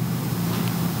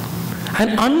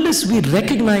 And unless we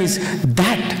recognize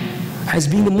that as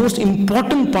being the most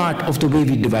important part of the way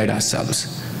we divide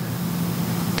ourselves,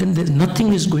 then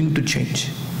nothing is going to change.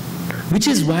 Which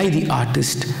is why the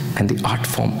artist and the art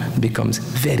form becomes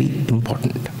very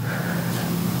important.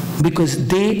 Because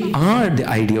they are the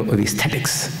idea of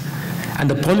aesthetics. And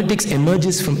the politics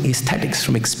emerges from aesthetics,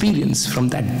 from experience, from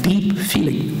that deep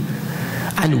feeling.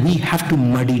 And we have to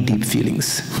muddy deep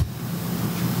feelings.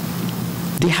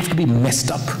 They have to be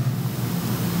messed up.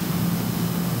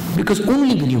 Because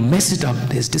only when you mess it up,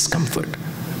 there's discomfort.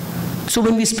 So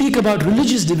when we speak about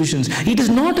religious divisions, it is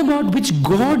not about which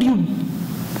God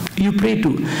you pray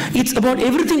to. It's about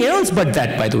everything else but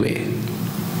that, by the way.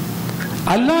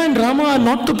 Allah and Rama are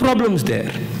not the problems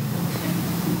there.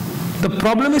 The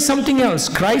problem is something else.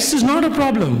 Christ is not a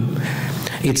problem.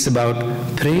 It's about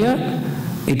prayer,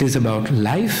 it is about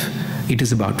life, it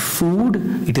is about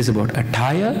food, it is about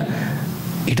attire,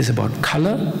 it is about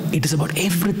color, it is about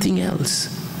everything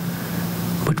else.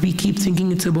 But we keep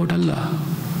thinking it's about Allah.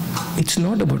 It's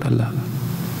not about Allah.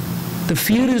 The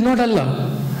fear is not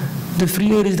Allah. The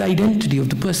fear is the identity of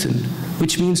the person,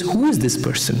 which means who is this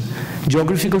person?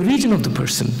 Geographical region of the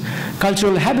person,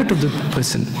 cultural habit of the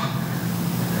person.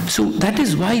 So that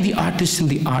is why the artist and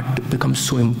the art becomes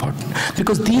so important,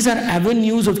 because these are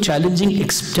avenues of challenging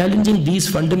these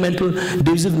fundamental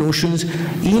divisive notions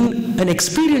in an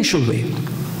experiential way.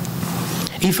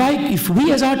 If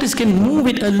we as artists can move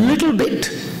it a little bit,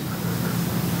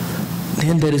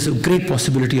 then there is a great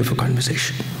possibility of a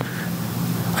conversation.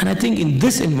 And I think in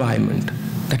this environment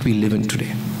that we live in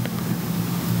today,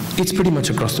 it's pretty much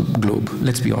across the globe,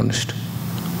 let's be honest.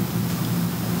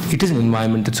 It is an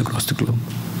environment that's across the globe.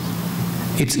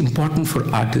 It's important for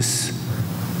artists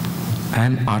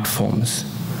and art forms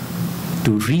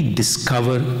to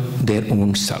rediscover their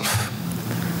own self,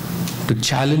 to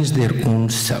challenge their own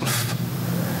self,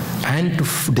 and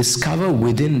to discover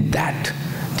within that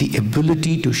the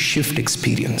ability to shift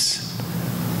experience,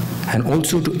 and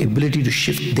also the ability to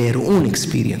shift their own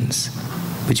experience,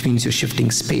 which means you're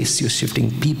shifting space, you're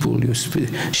shifting people, you're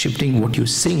shifting what you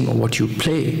sing or what you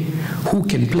play, who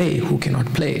can play, who cannot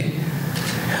play.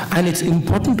 And it's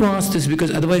important to ask this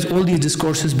because otherwise all these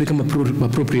discourses become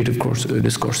appropriative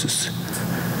discourses.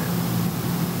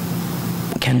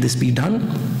 Can this be done?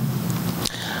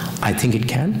 I think it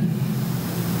can.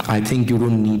 I think you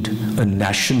don't need a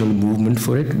national movement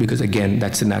for it because, again,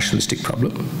 that's a nationalistic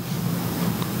problem.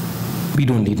 We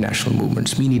don't need national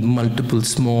movements. We need multiple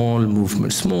small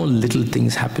movements, small little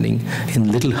things happening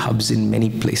in little hubs in many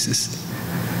places.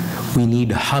 We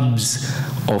need hubs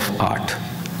of art,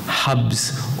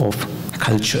 hubs of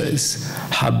cultures,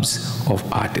 hubs of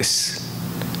artists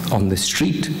on the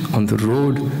street, on the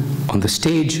road, on the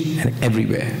stage, and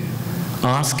everywhere,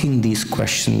 asking these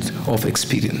questions of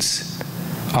experience,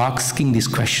 asking these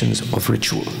questions of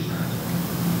ritual,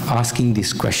 asking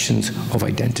these questions of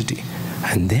identity.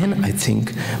 And then I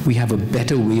think we have a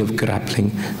better way of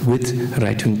grappling with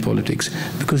right-wing politics,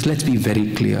 because let's be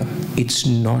very clear, it's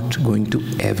not going to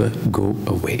ever go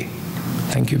away.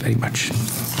 Thank you very much.